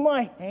taking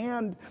my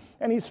hand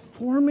and He's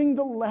forming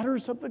the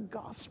letters of the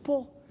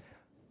gospel.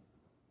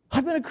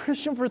 I've been a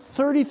Christian for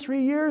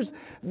 33 years.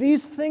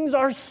 These things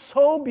are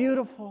so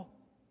beautiful.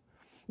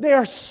 They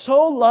are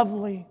so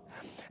lovely.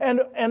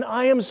 And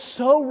I am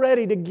so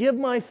ready to give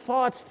my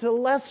thoughts to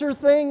lesser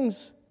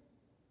things.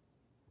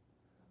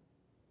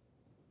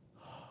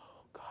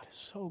 Oh, God is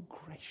so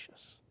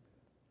gracious.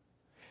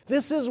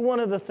 This is one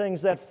of the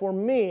things that for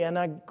me,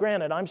 and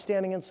granted, I'm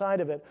standing inside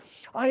of it,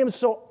 I am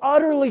so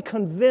utterly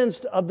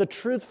convinced of the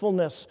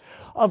truthfulness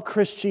of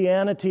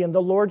Christianity and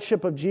the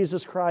lordship of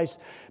Jesus Christ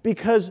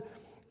because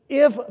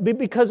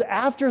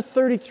after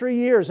 33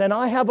 years, and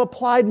I have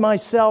applied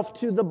myself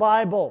to the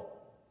Bible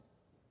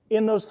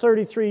in those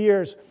 33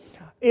 years,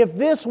 if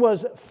this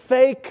was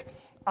fake,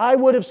 I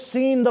would have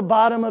seen the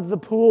bottom of the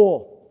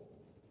pool.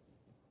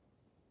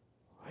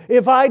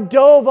 If I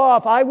dove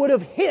off, I would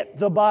have hit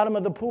the bottom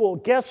of the pool.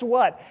 Guess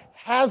what?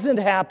 Hasn't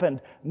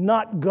happened.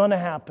 Not gonna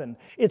happen.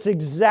 It's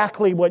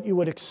exactly what you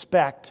would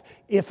expect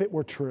if it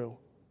were true.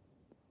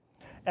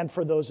 And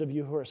for those of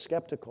you who are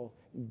skeptical,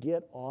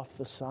 get off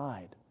the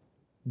side.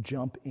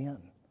 Jump in.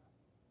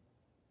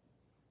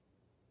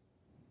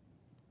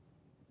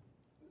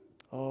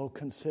 Oh,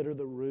 consider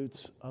the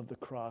roots of the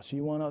cross.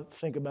 You want to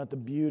think about the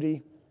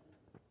beauty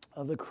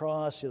of the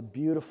cross, the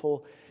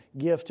beautiful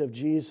gift of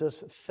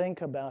Jesus.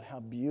 Think about how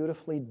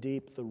beautifully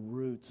deep the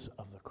roots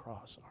of the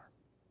cross are.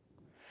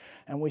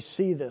 And we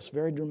see this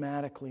very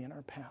dramatically in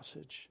our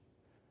passage.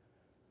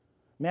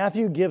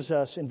 Matthew gives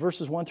us, in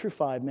verses 1 through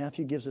 5,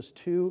 Matthew gives us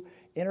two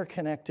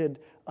interconnected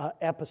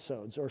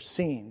episodes or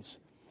scenes.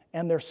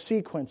 And their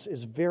sequence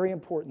is very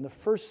important. The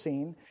first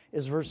scene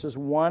is verses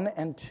 1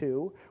 and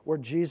 2, where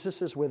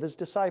Jesus is with his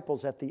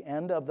disciples at the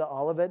end of the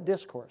Olivet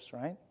Discourse,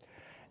 right?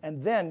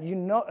 And then,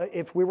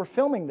 if we were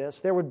filming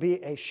this, there would be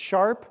a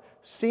sharp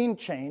scene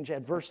change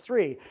at verse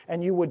 3,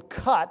 and you would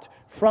cut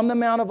from the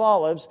Mount of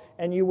Olives,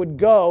 and you would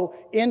go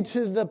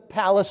into the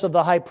palace of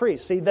the high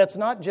priest. See, that's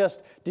not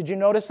just, did you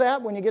notice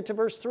that when you get to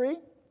verse 3?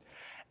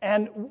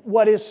 And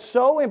what is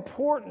so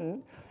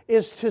important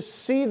is to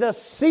see the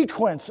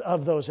sequence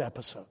of those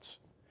episodes.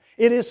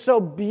 It is so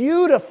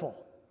beautiful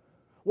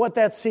what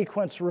that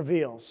sequence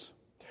reveals.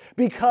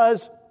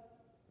 Because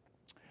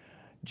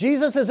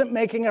Jesus isn't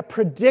making a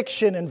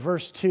prediction in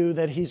verse 2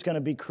 that he's going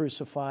to be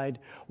crucified.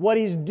 What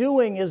he's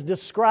doing is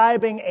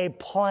describing a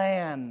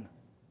plan.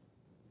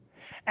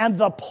 And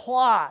the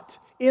plot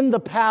in the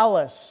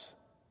palace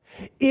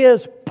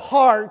is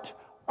part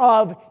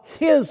of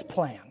his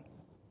plan.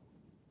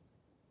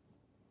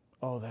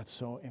 Oh, that's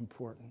so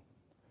important.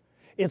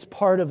 It's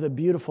part of the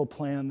beautiful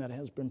plan that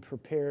has been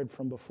prepared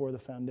from before the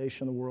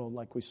foundation of the world,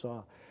 like we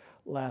saw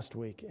last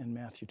week in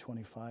Matthew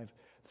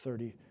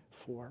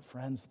 25:34.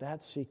 Friends,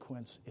 that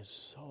sequence is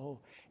so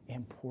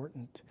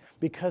important,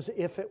 because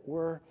if it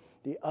were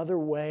the other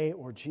way,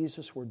 or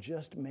Jesus were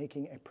just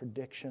making a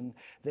prediction,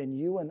 then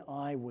you and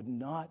I would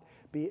not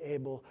be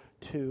able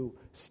to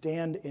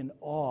stand in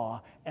awe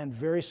and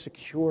very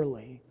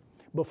securely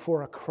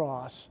before a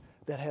cross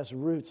that has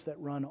roots that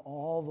run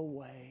all the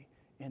way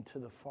into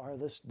the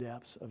farthest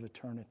depths of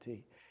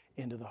eternity,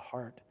 into the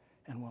heart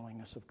and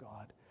willingness of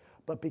God.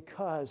 But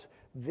because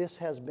this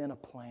has been a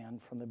plan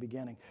from the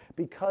beginning,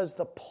 because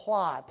the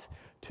plot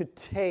to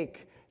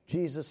take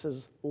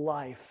Jesus'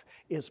 life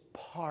is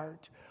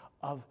part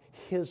of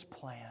his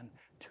plan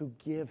to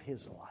give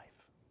his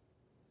life.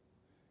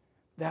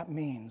 That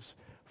means,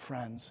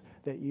 friends,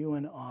 that you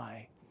and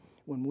I,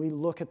 when we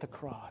look at the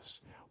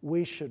cross,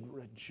 we should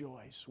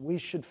rejoice. We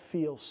should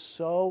feel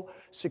so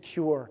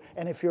secure.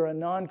 And if you're a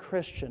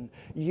non-Christian,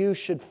 you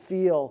should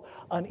feel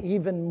an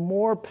even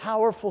more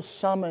powerful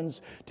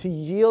summons to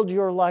yield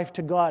your life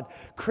to God.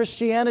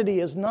 Christianity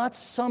is not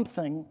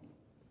something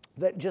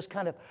that just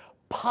kind of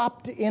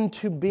popped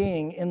into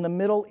being in the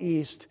Middle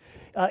East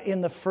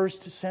in the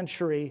first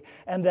century,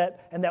 and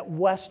that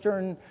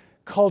Western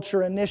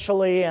culture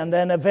initially and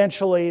then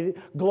eventually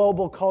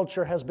global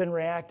culture has been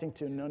reacting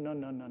to.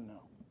 No.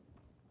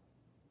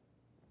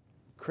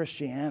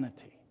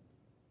 Christianity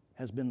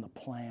has been the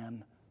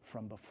plan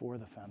from before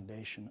the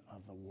foundation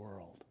of the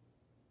world.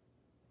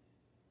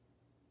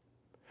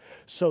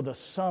 So the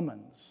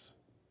summons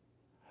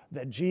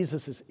that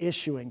Jesus is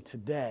issuing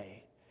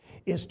today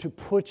is to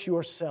put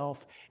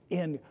yourself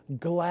in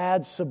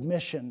glad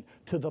submission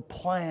to the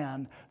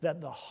plan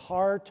that the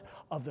heart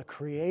of the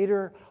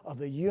Creator of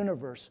the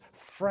universe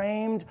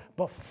framed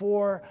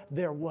before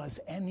there was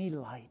any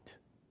light.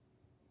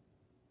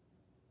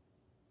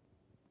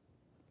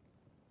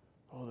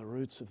 Oh, the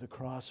roots of the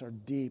cross are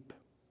deep.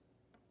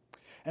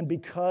 And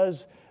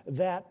because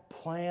that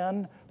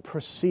plan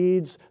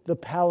precedes the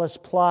palace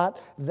plot,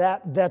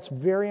 that's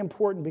very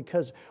important,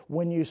 because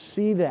when you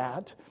see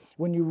that,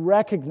 when you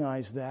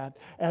recognize that,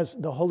 as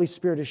the Holy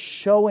Spirit is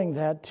showing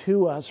that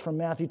to us from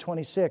Matthew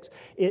 26,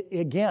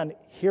 again,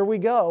 here we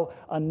go.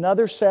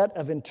 Another set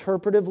of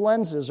interpretive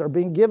lenses are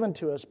being given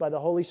to us by the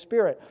Holy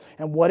Spirit.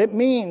 And what it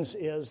means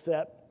is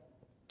that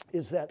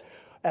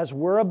as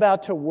we're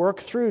about to work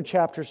through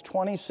chapters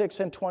 26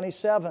 and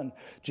 27,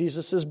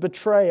 Jesus'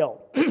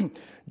 betrayal,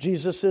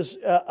 Jesus'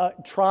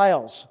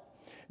 trials,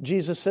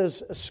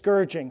 Jesus'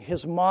 scourging,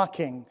 his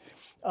mocking,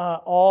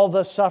 all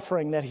the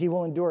suffering that he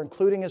will endure,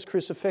 including his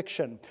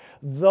crucifixion.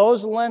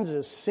 Those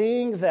lenses,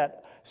 seeing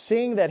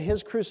that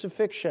his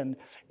crucifixion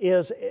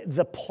is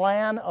the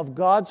plan of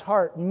God's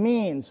heart,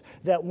 means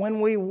that when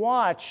we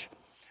watch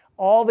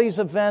all these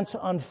events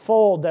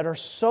unfold that are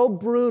so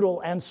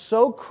brutal and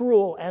so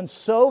cruel and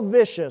so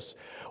vicious,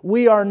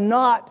 we are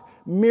not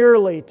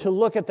merely to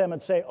look at them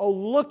and say, oh,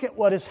 look at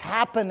what is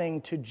happening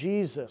to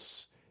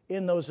Jesus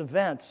in those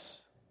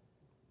events.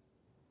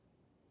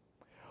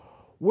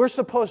 We're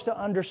supposed to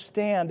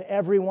understand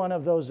every one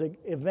of those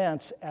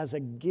events as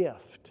a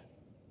gift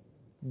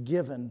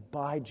given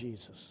by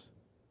Jesus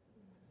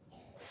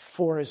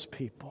for his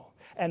people.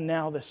 And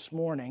now this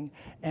morning,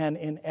 and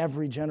in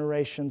every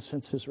generation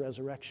since his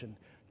resurrection,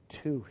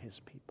 to his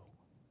people.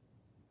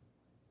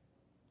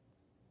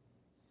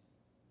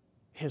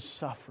 His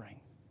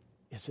suffering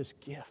is his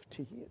gift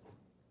to you.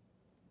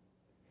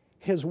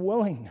 His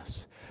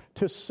willingness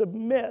to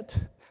submit,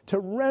 to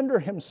render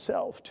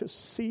himself to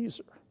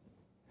Caesar,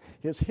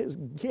 is his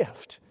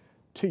gift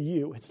to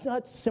you. It's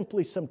not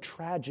simply some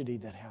tragedy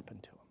that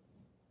happened to him.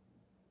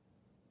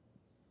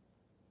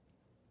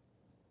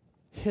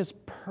 His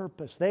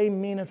purpose, they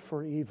mean it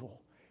for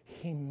evil.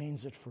 He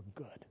means it for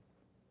good.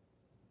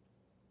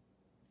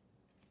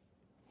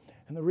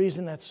 And the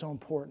reason that's so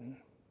important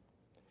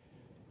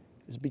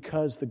is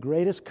because the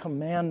greatest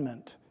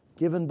commandment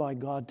given by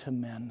God to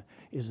men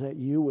is that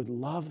you would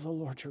love the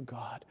Lord your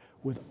God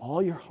with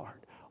all your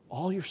heart,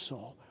 all your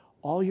soul,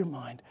 all your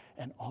mind,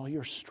 and all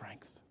your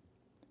strength.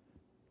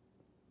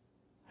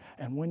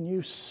 And when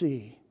you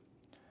see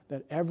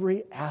that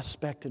every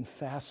aspect and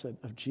facet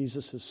of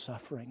Jesus'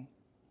 suffering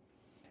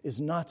is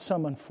not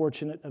some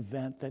unfortunate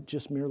event that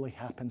just merely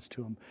happens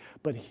to him,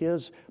 but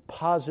his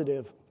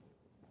positive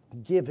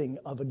giving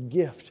of a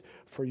gift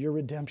for your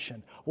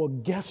redemption, well,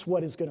 guess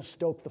what is going to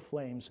stoke the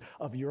flames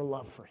of your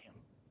love for him?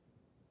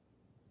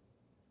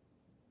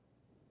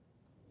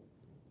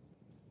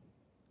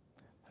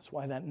 That's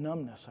why that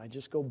numbness, I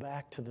just go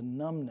back to the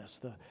numbness,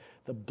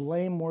 the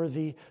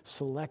blameworthy,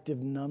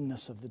 selective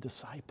numbness of the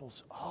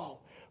disciples. Oh,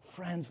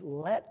 friends,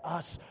 let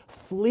us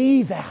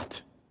flee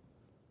that.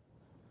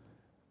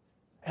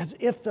 as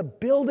if the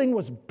building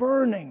was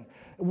burning.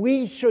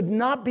 We should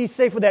not be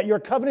safe with that. You're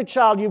a covenant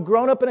child. You've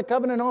grown up in a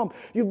covenant home.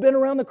 You've been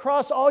around the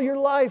cross all your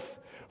life.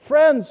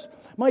 Friends,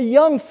 my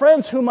young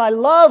friends whom I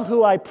love,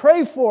 who I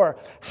pray for,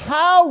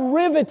 how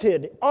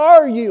riveted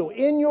are you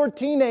in your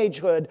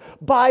teenagehood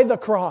by the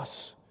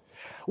cross?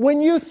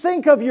 When you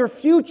think of your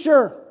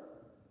future,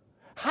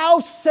 how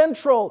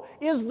central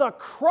is the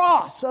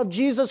cross of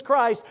Jesus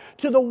Christ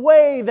to the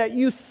way that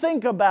you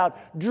think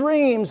about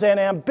dreams and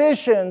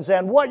ambitions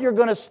and what you're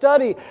going to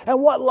study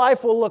and what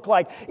life will look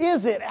like?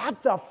 Is it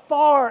at the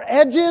far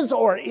edges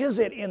or is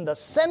it in the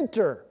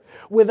center,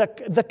 with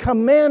the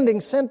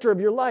commanding center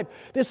of your life?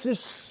 This is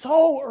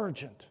so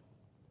urgent.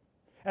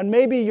 And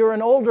maybe you're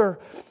an older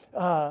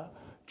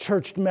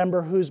church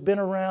member who's been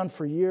around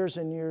for years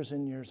and years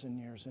and years and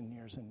years and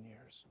years and years.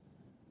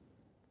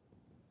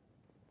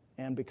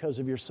 And because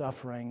of your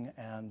suffering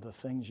and the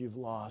things you've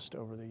lost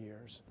over the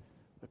years,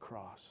 the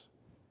cross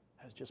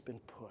has just been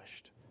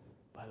pushed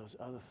by those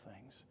other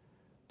things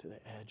to the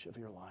edge of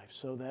your life.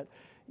 So that,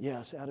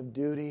 yes, out of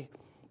duty,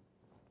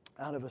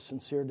 out of a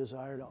sincere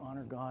desire to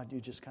honor God,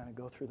 you just kind of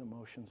go through the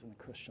motions in the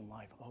Christian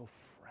life. Oh,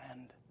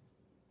 friend,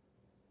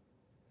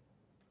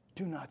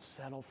 do not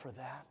settle for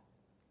that.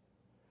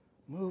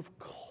 Move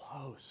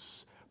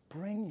close.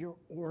 Bring your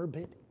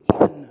orbit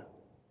in.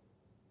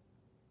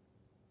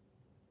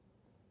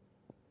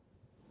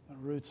 The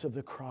roots of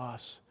the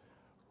cross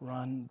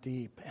run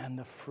deep, and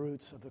the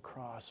fruits of the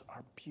cross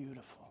are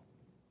beautiful.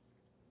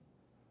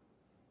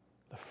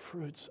 The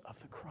fruits of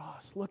the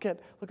cross. Look at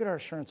our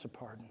assurance of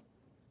pardon.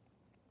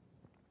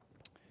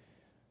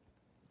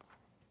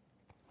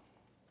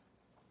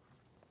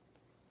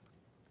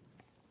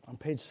 On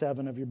page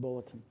 7 of your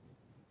bulletin.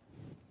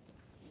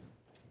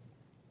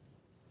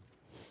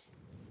 I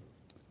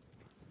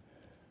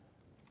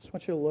just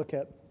want you to look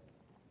at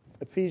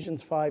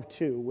Ephesians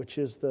 5:2, which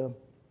is the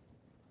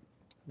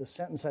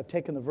sentence. I've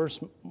taken the verse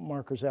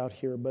markers out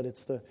here, but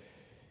it's the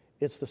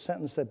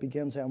sentence that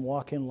begins, and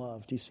walk in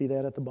love. Do you see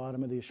that at the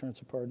bottom of the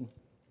assurance of pardon?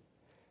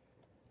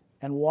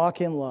 And walk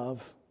in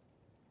love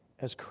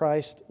as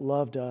Christ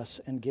loved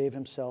us and gave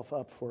himself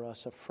up for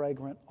us, a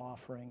fragrant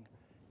offering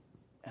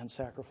and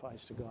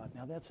sacrifice to God.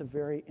 Now that's a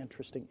very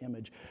interesting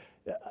image.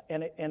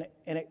 And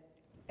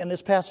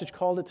this passage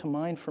called it to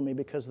mind for me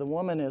because the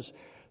woman is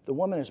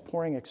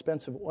pouring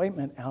expensive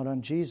ointment out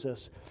on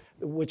Jesus,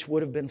 which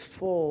would have been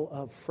full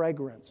of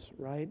fragrance,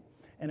 right?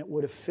 And it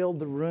would have filled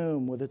the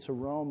room with its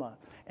aroma.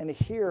 And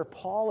here,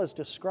 Paul is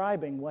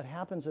describing what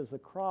happens at the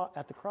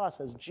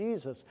cross as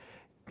Jesus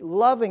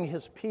loving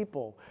his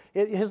people.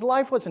 His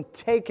life wasn't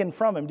taken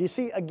from him. Do you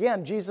see,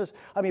 again,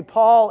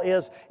 Paul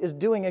is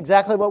doing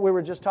exactly what we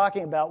were just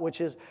talking about,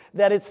 which is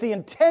that it's the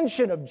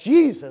intention of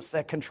Jesus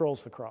that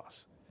controls the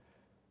cross,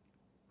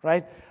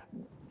 right?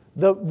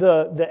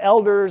 The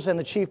elders and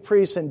the chief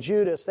priests and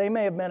Judas, they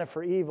may have meant it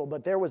for evil,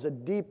 but there was a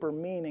deeper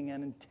meaning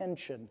and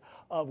intention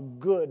of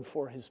good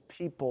for his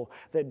people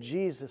that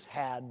Jesus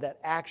had that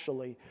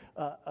actually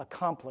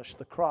accomplished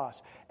the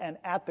cross. And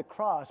at the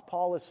cross,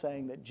 Paul is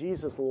saying that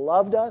Jesus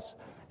loved us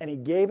and he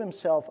gave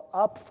himself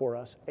up for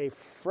us, a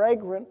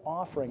fragrant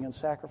offering and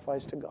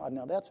sacrifice to God.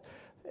 Now that's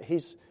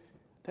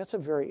a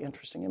very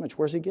interesting image.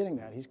 Where's he getting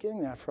that? He's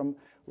getting that from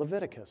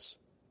Leviticus.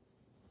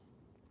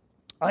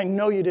 I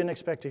know you didn't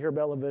expect to hear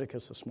about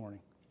Leviticus this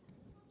morning.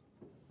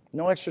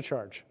 No extra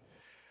charge.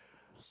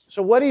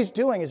 So what he's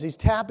doing is he's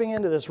tapping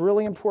into this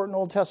really important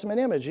Old Testament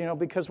image,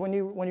 because when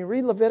you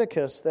read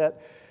Leviticus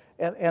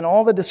and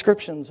all the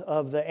descriptions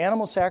of the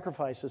animal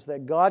sacrifices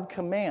that God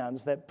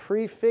commands that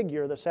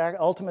prefigure the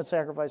ultimate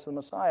sacrifice of the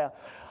Messiah,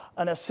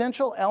 an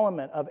essential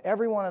element of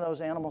every one of those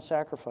animal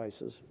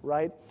sacrifices,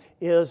 right,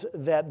 is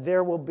that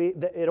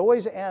it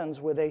always ends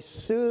with a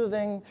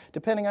soothing,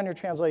 depending on your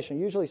translation,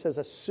 it usually says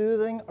a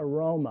soothing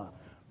aroma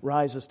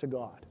rises to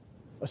God.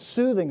 A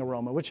soothing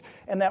aroma,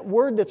 and that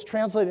word that's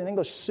translated in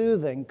English,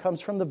 soothing,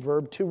 comes from the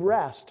verb to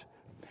rest.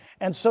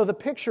 And so the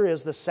picture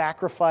is the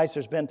sacrifice.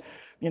 There's been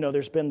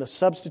the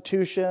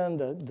substitution,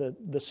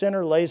 the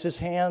sinner lays his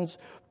hands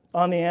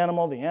on the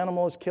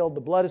animal is killed,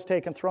 the blood is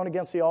taken, thrown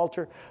against the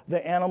altar,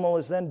 the animal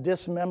is then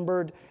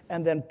dismembered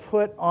and then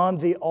put on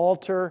the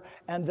altar,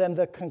 and then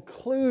the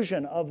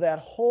conclusion of that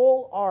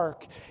whole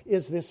arc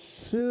is this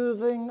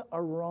soothing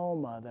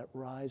aroma that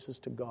rises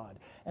to God.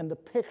 And the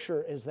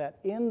picture is that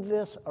in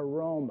this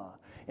aroma,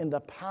 in the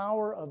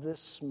power of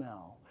this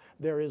smell,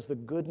 there is the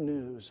good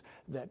news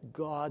that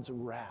God's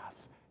wrath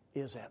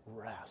is at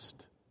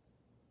rest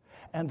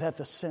and that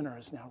the sinner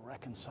is now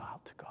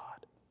reconciled to God.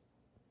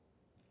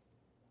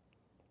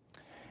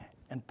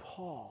 And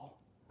Paul,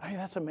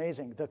 that's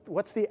amazing.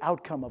 What's the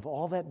outcome of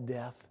all that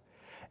death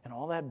and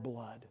all that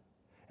blood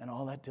and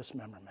all that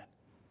dismemberment?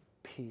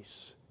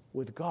 Peace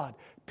with God.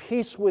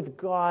 Peace with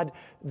God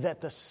that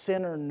the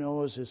sinner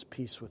knows is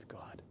peace with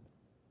God.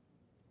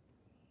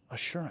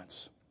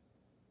 Assurance.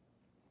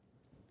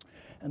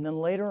 And then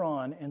later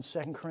on in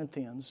 2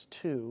 Corinthians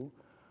 2,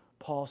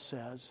 Paul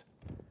says,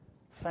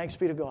 thanks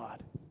be to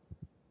God,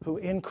 who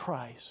in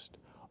Christ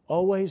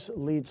always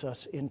leads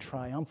us in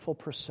triumphal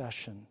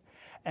procession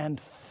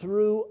and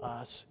through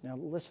us, now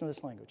listen to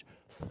this language,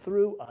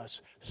 through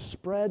us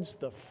spreads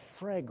the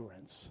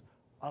fragrance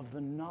of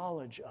the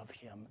knowledge of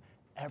him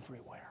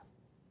everywhere.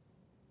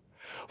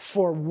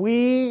 For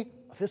we,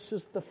 this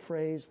is the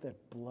phrase that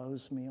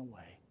blows me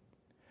away,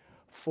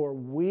 for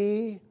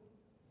we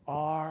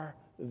are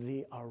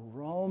the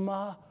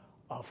aroma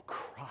of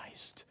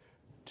Christ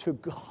to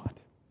God.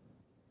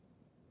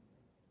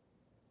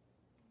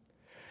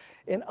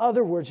 In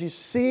other words, you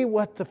see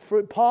what the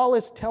fruit, Paul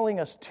is telling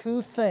us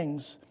two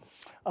things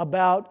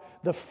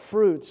about the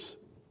fruits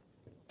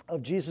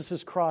of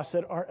Jesus' cross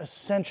that are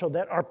essential,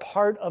 that are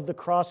part of the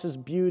cross's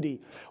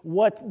beauty.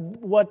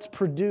 What's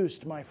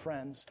produced, my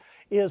friends,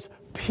 is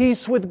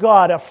peace with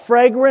God, a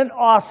fragrant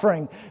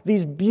offering,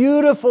 these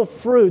beautiful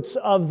fruits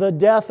of the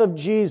death of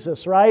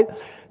Jesus, right?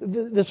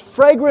 This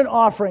fragrant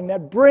offering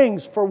that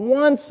brings for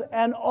once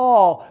and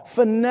all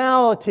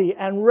finality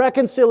and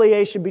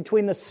reconciliation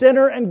between the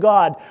sinner and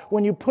God.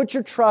 When you put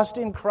your trust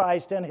in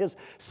Christ and His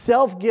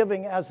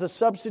self-giving as the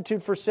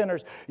substitute for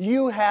sinners,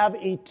 you have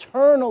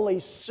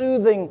eternally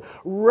soothing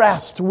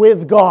rest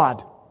with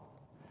God.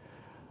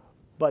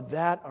 But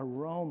that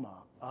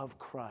aroma of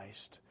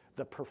Christ,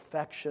 the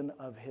perfection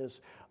of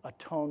His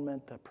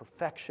atonement, the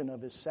perfection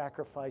of His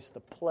sacrifice,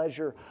 the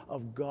pleasure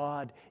of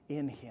God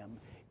in Him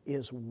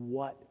is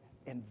what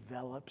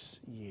envelops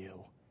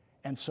you.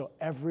 And so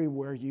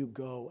everywhere you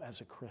go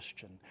as a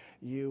Christian,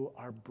 you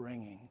are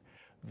bringing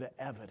the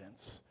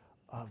evidence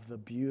of the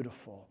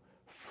beautiful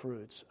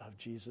fruits of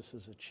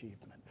Jesus'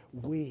 achievement.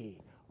 We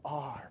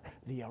are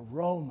the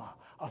aroma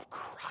of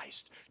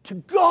Christ to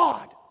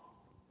God.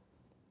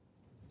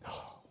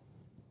 Oh,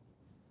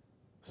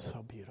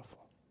 so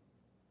beautiful.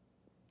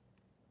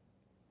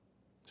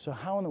 So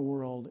how in the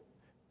world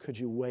could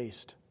you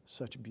waste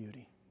such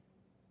beauty?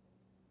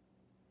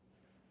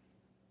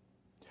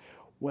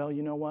 Well,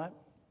 you know what?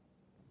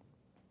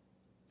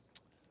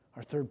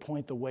 Our third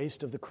point, the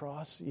waste of the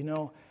cross. You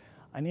know,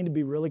 I need to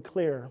be really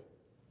clear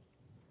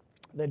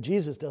that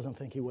Jesus doesn't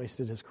think He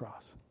wasted His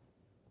cross.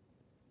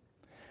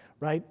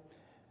 Right?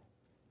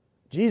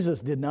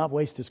 Jesus did not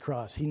waste His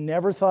cross. He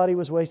never thought He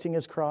was wasting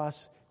His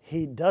cross.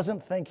 He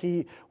doesn't think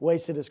He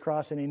wasted His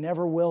cross, and He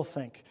never will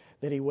think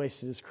that He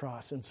wasted His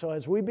cross. And so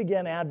as we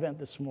begin Advent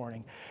this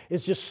morning,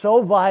 it's just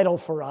so vital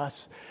for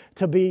us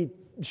to be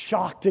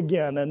shocked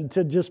again and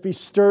to just be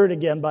stirred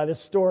again by this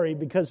story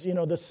because, you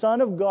know, the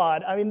Son of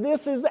God, I mean,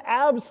 this is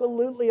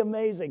absolutely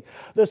amazing.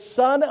 The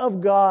Son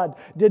of God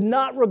did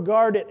not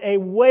regard it a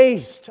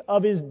waste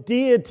of His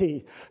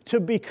deity to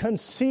be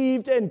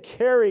conceived and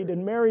carried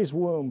in Mary's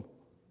womb.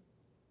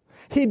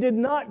 He did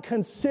not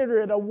consider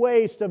it a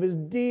waste of His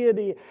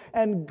deity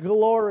and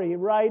glory,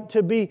 right?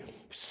 To be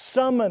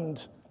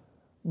summoned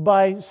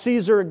by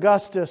Caesar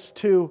Augustus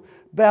to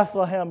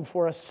Bethlehem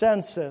for a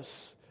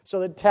census so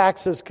that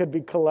taxes could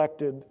be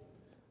collected.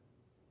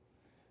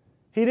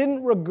 He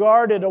didn't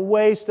regard it a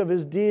waste of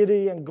His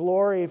deity and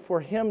glory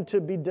for Him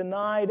to be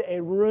denied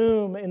a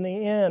room in the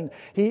inn,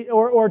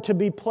 or to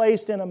be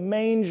placed in a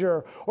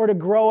manger, or to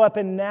grow up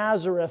in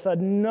Nazareth, a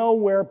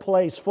nowhere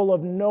place full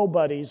of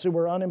nobodies who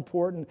were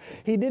unimportant.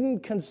 He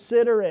didn't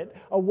consider it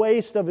a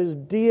waste of His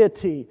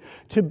deity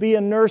to be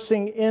a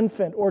nursing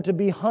infant, or to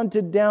be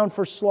hunted down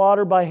for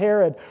slaughter by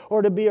Herod,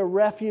 or to be a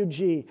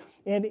refugee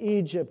in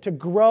Egypt, to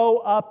grow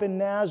up in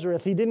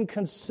Nazareth. He didn't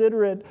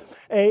consider it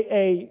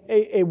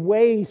a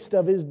waste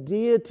of His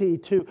deity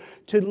to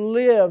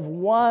live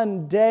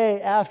one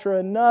day after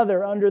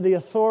another under the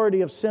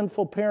authority of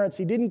sinful parents.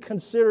 He didn't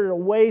consider it a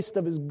waste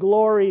of His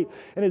glory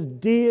and His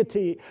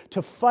deity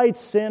to fight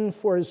sin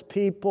for His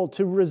people,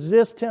 to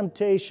resist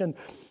temptation,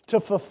 to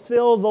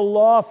fulfill the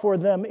law for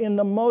them in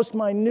the most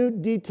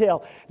minute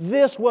detail.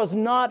 This was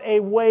not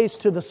a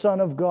waste to the Son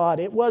of God.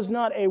 It was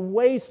not a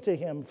waste to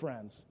Him,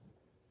 friends,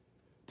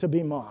 to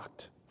be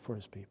mocked for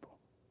His people.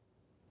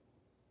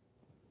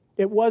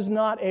 It was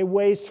not a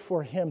waste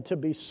for Him to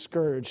be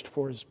scourged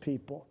for His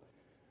people,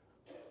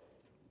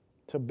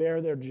 to bear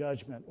their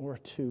judgment, or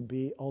to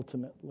be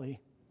ultimately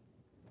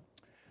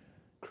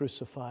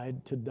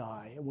crucified to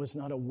die. It was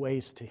not a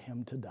waste to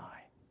Him to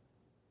die,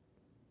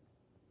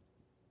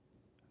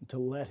 to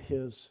let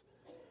His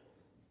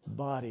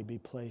body be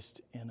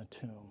placed in a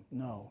tomb.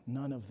 No,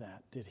 none of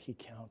that did He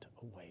count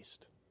a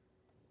waste.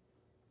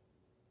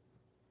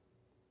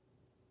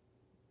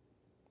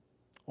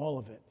 All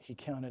of it He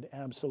counted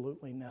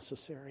absolutely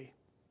necessary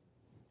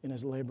in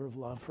His labor of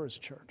love for His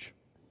church.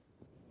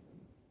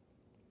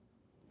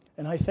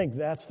 And I think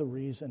that's the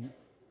reason,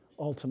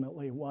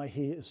 ultimately, why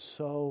He is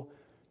so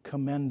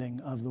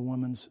commending of the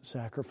woman's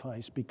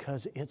sacrifice,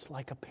 because it's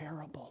like a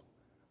parable.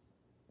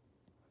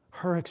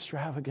 Her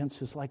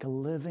extravagance is like a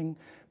living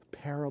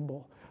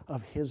parable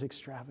of His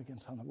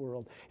extravagance on the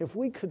world. If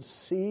we could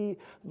see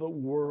the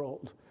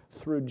world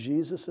through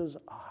Jesus'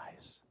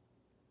 eyes,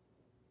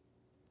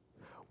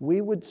 we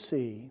would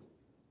see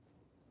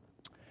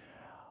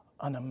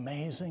an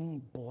amazing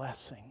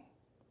blessing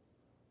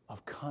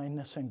of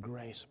kindness and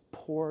grace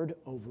poured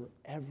over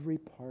every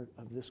part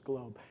of this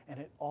globe.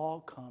 And it all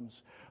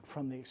comes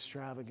from the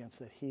extravagance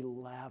that He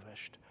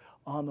lavished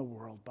on the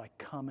world by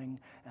coming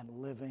and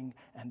living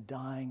and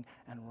dying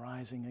and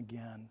rising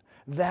again.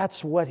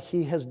 That's what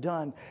he has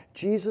done.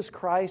 Jesus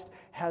Christ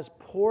has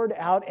poured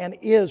out and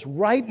is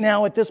right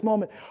now at this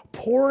moment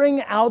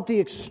pouring out the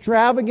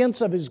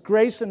extravagance of his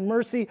grace and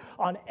mercy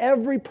on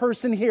every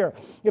person here.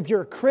 If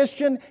you're a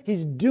Christian,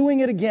 he's doing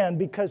it again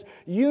because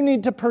you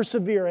need to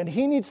persevere and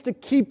he needs to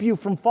keep you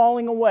from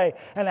falling away.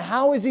 And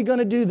how is he going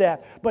to do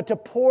that? But to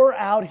pour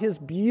out his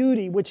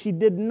beauty, which he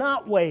did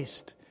not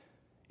waste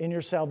in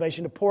your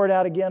salvation, to pour it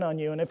out again on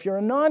you. And if you're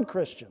a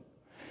non-Christian,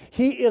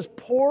 he is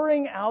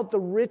pouring out the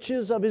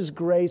riches of his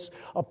grace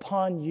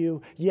upon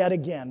you yet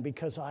again,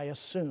 because I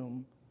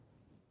assume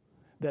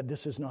that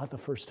this is not the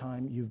first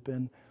time you've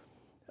been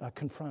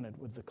confronted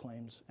with the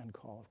claims and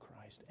call of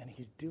Christ. And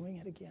he's doing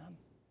it again.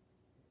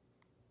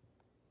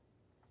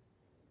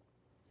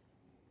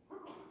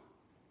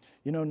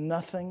 You know,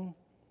 nothing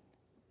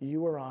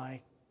you or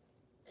I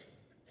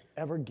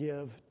ever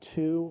give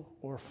to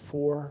or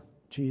for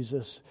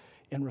Jesus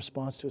in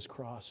response to his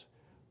cross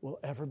will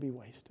ever be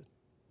wasted.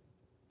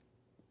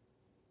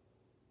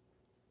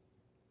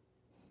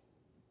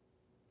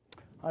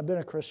 I've been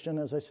a Christian,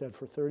 as I said,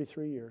 for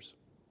 33 years.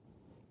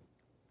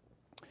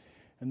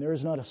 And there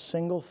is not a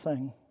single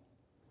thing,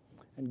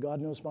 and God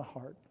knows my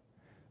heart,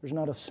 there's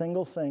not a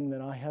single thing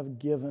that I have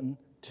given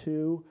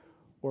to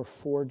or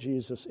for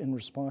Jesus in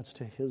response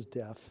to his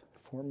death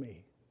for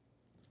me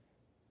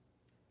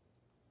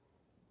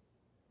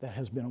that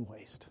has been a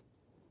waste.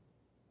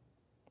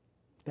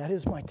 That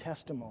is my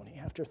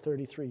testimony after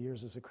 33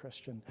 years as a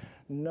Christian.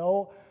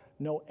 No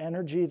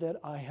energy that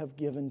I have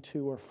given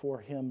to or for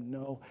him,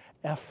 no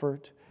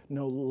effort,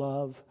 no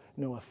love,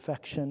 no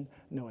affection,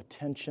 no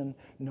attention,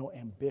 no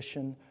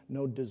ambition,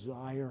 no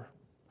desire,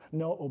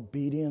 no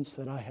obedience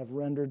that I have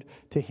rendered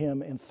to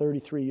him in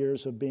 33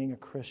 years of being a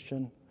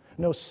Christian.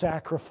 No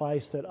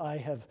sacrifice that I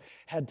have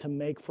had to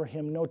make for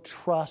him. No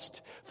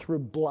trust through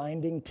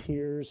blinding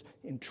tears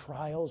in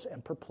trials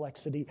and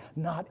perplexity.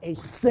 Not a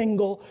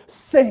single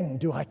thing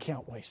do I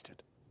count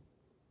wasted.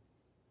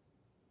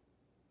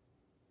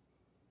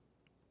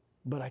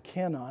 But I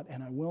cannot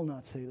and I will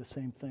not say the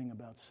same thing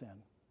about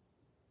sin.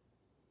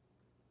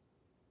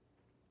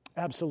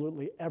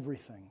 Absolutely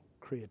everything,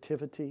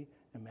 creativity,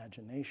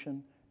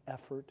 imagination,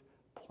 effort,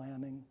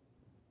 planning,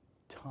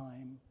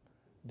 time,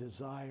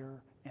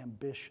 desire,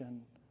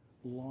 ambition,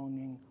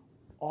 longing,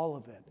 all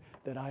of it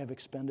that I have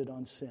expended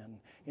on sin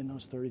in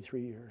those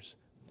 33 years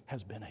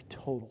has been a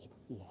total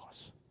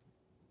loss.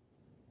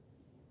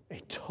 A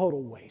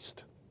total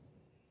waste.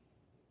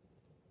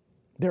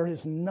 There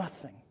is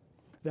nothing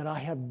that I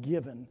have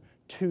given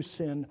to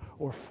sin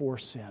or for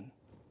sin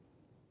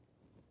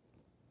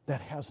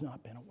that has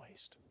not been a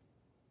waste.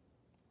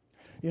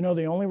 You know,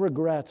 the only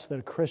regrets that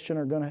a Christian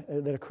is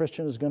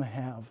going to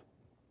have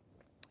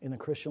in the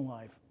Christian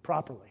life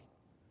properly,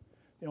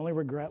 the only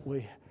regret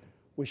we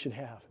should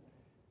have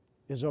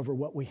is over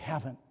what we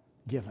haven't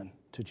given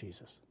to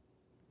Jesus.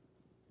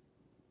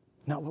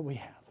 Not what we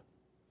have.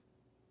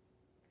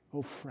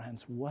 Oh,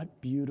 friends,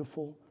 what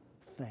beautiful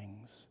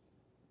things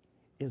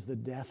is the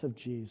death of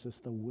Jesus,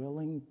 the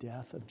willing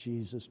death of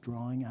Jesus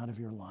drawing out of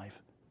your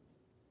life.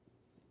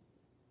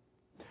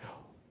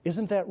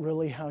 Isn't that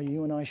really how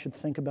you and I should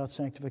think about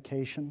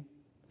sanctification?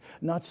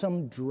 Not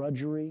some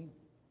drudgery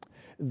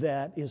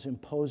that is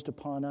imposed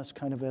upon us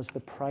kind of as the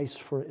price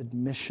for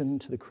admission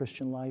to the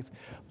Christian life,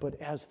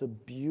 but as the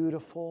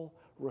beautiful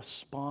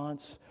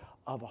response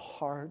of a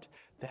heart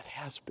that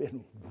has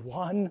been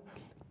won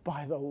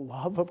by the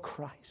love of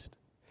Christ.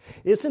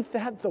 Isn't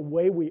that the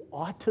way we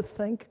ought to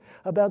think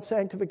about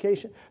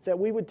sanctification? That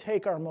we would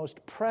take our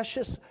most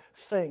precious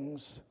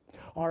things,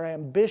 our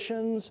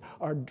ambitions,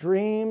 our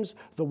dreams,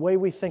 the way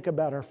we think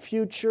about our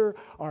future,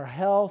 our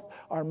health,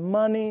 our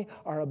money,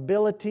 our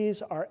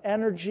abilities, our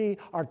energy,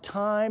 our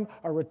time,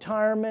 our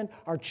retirement,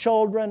 our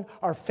children,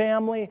 our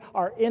family,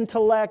 our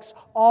intellects,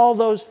 all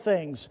those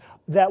things,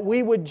 that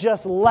we would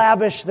just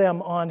lavish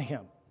them on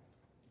him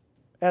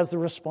as the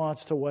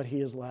response to what he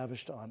has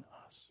lavished on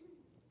us.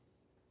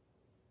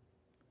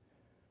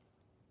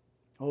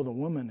 Oh, the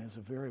woman is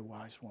a very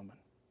wise woman.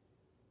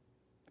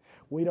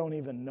 We don't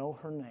even know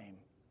her name.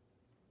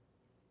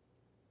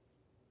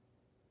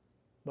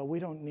 But we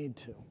don't need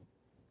to.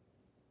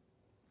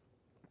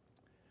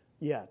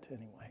 Yet,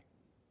 anyway.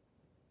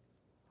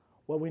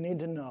 What we need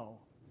to know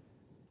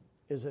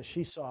is that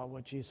she saw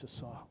what Jesus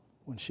saw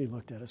when she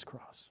looked at his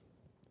cross.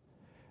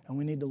 And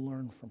we need to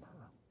learn from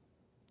her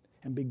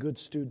and be good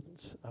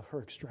students of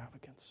her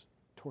extravagance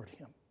toward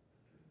him.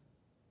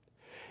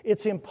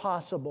 It's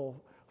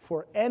impossible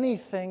for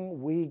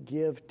anything we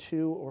give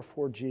to or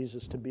for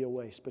Jesus to be a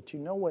waste. But you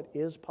know what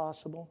is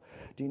possible?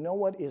 Do you know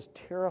what is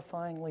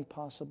terrifyingly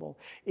possible?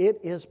 It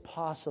is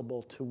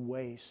possible to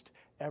waste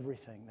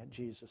everything that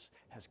Jesus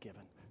has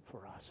given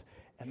for us.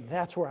 And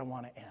that's where I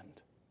want to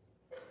end.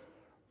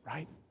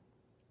 Right?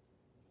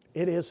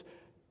 It is,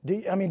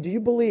 do you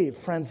believe,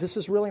 friends, this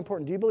is really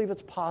important, do you believe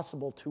it's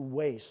possible to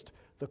waste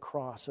the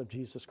cross of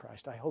Jesus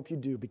Christ? I hope you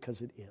do,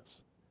 because it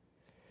is.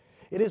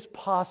 It is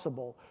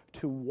possible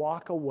to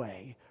walk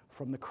away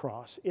from the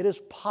cross. It is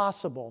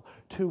possible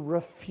to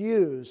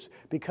refuse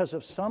because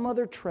of some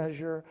other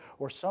treasure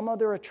or some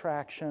other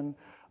attraction,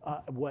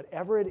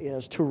 whatever it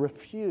is, to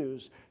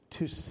refuse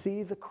to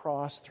see the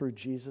cross through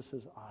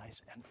Jesus'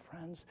 eyes. And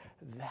friends,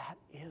 that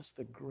is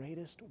the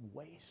greatest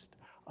waste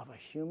of a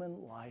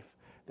human life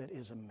that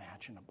is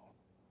imaginable.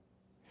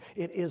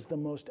 It is the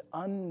most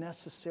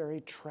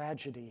unnecessary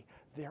tragedy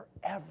there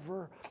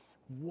ever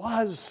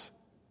was.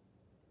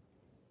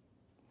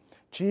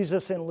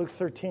 Jesus in Luke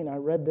 13, I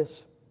read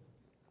this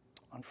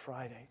on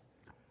Friday,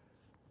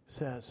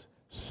 says,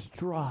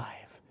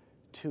 strive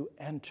to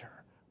enter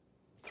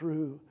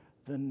through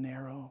the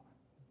narrow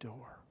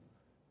door.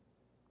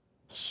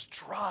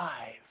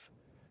 Strive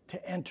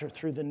to enter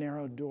through the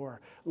narrow door.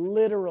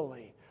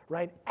 Literally,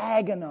 right?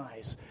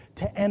 Agonize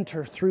to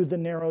enter through the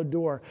narrow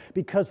door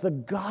because the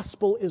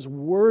gospel is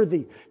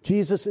worthy.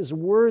 Jesus is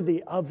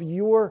worthy of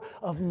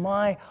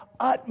my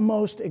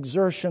utmost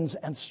exertions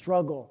and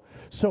struggle.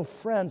 So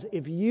friends,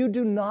 if you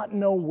do not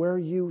know where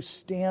you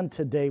stand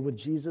today with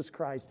Jesus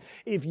Christ,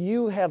 if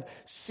you have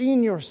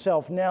seen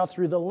yourself now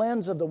through the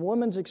lens of the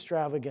woman's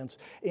extravagance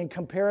in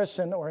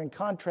comparison or in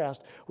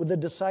contrast with the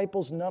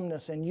disciples'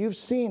 numbness, and you've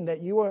seen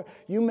that you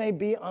may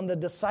be on the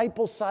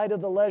disciples' side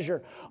of the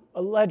ledger,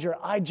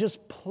 I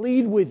just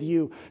plead with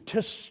you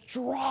to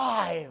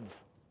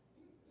strive,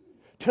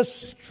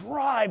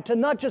 to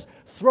not just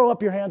throw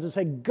up your hands and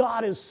say,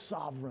 God is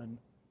sovereign.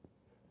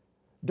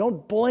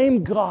 Don't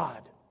blame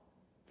God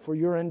for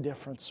your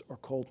indifference or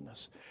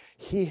coldness.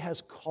 He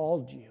has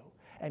called you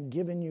and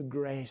given you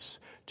grace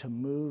to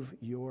move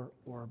your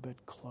orbit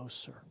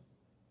closer.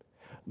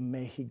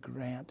 May He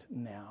grant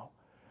now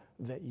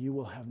that you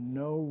will have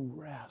no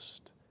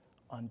rest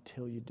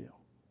until you do.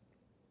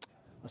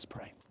 Let's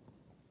pray.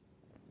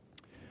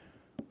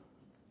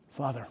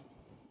 Father,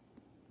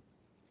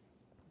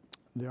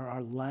 there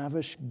are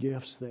lavish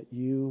gifts that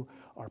you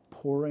are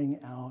pouring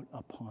out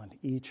upon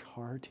each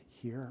heart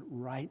here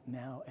right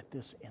now at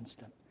this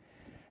instant.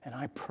 And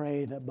I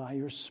pray that by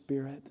your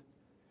Spirit,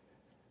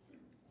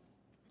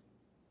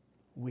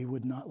 we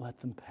would not let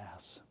them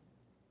pass.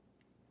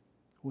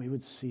 We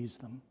would seize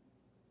them.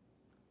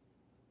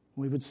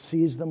 We would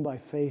seize them by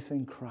faith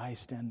in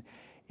Christ and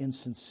in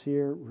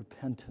sincere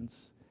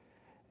repentance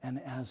and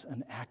as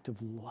an act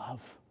of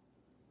love,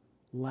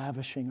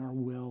 lavishing our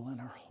will and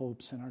our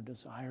hopes and our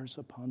desires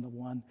upon the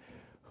one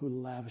who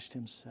lavished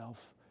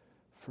himself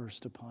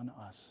first upon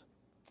us.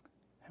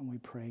 And we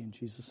pray in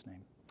Jesus'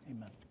 name.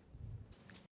 Amen.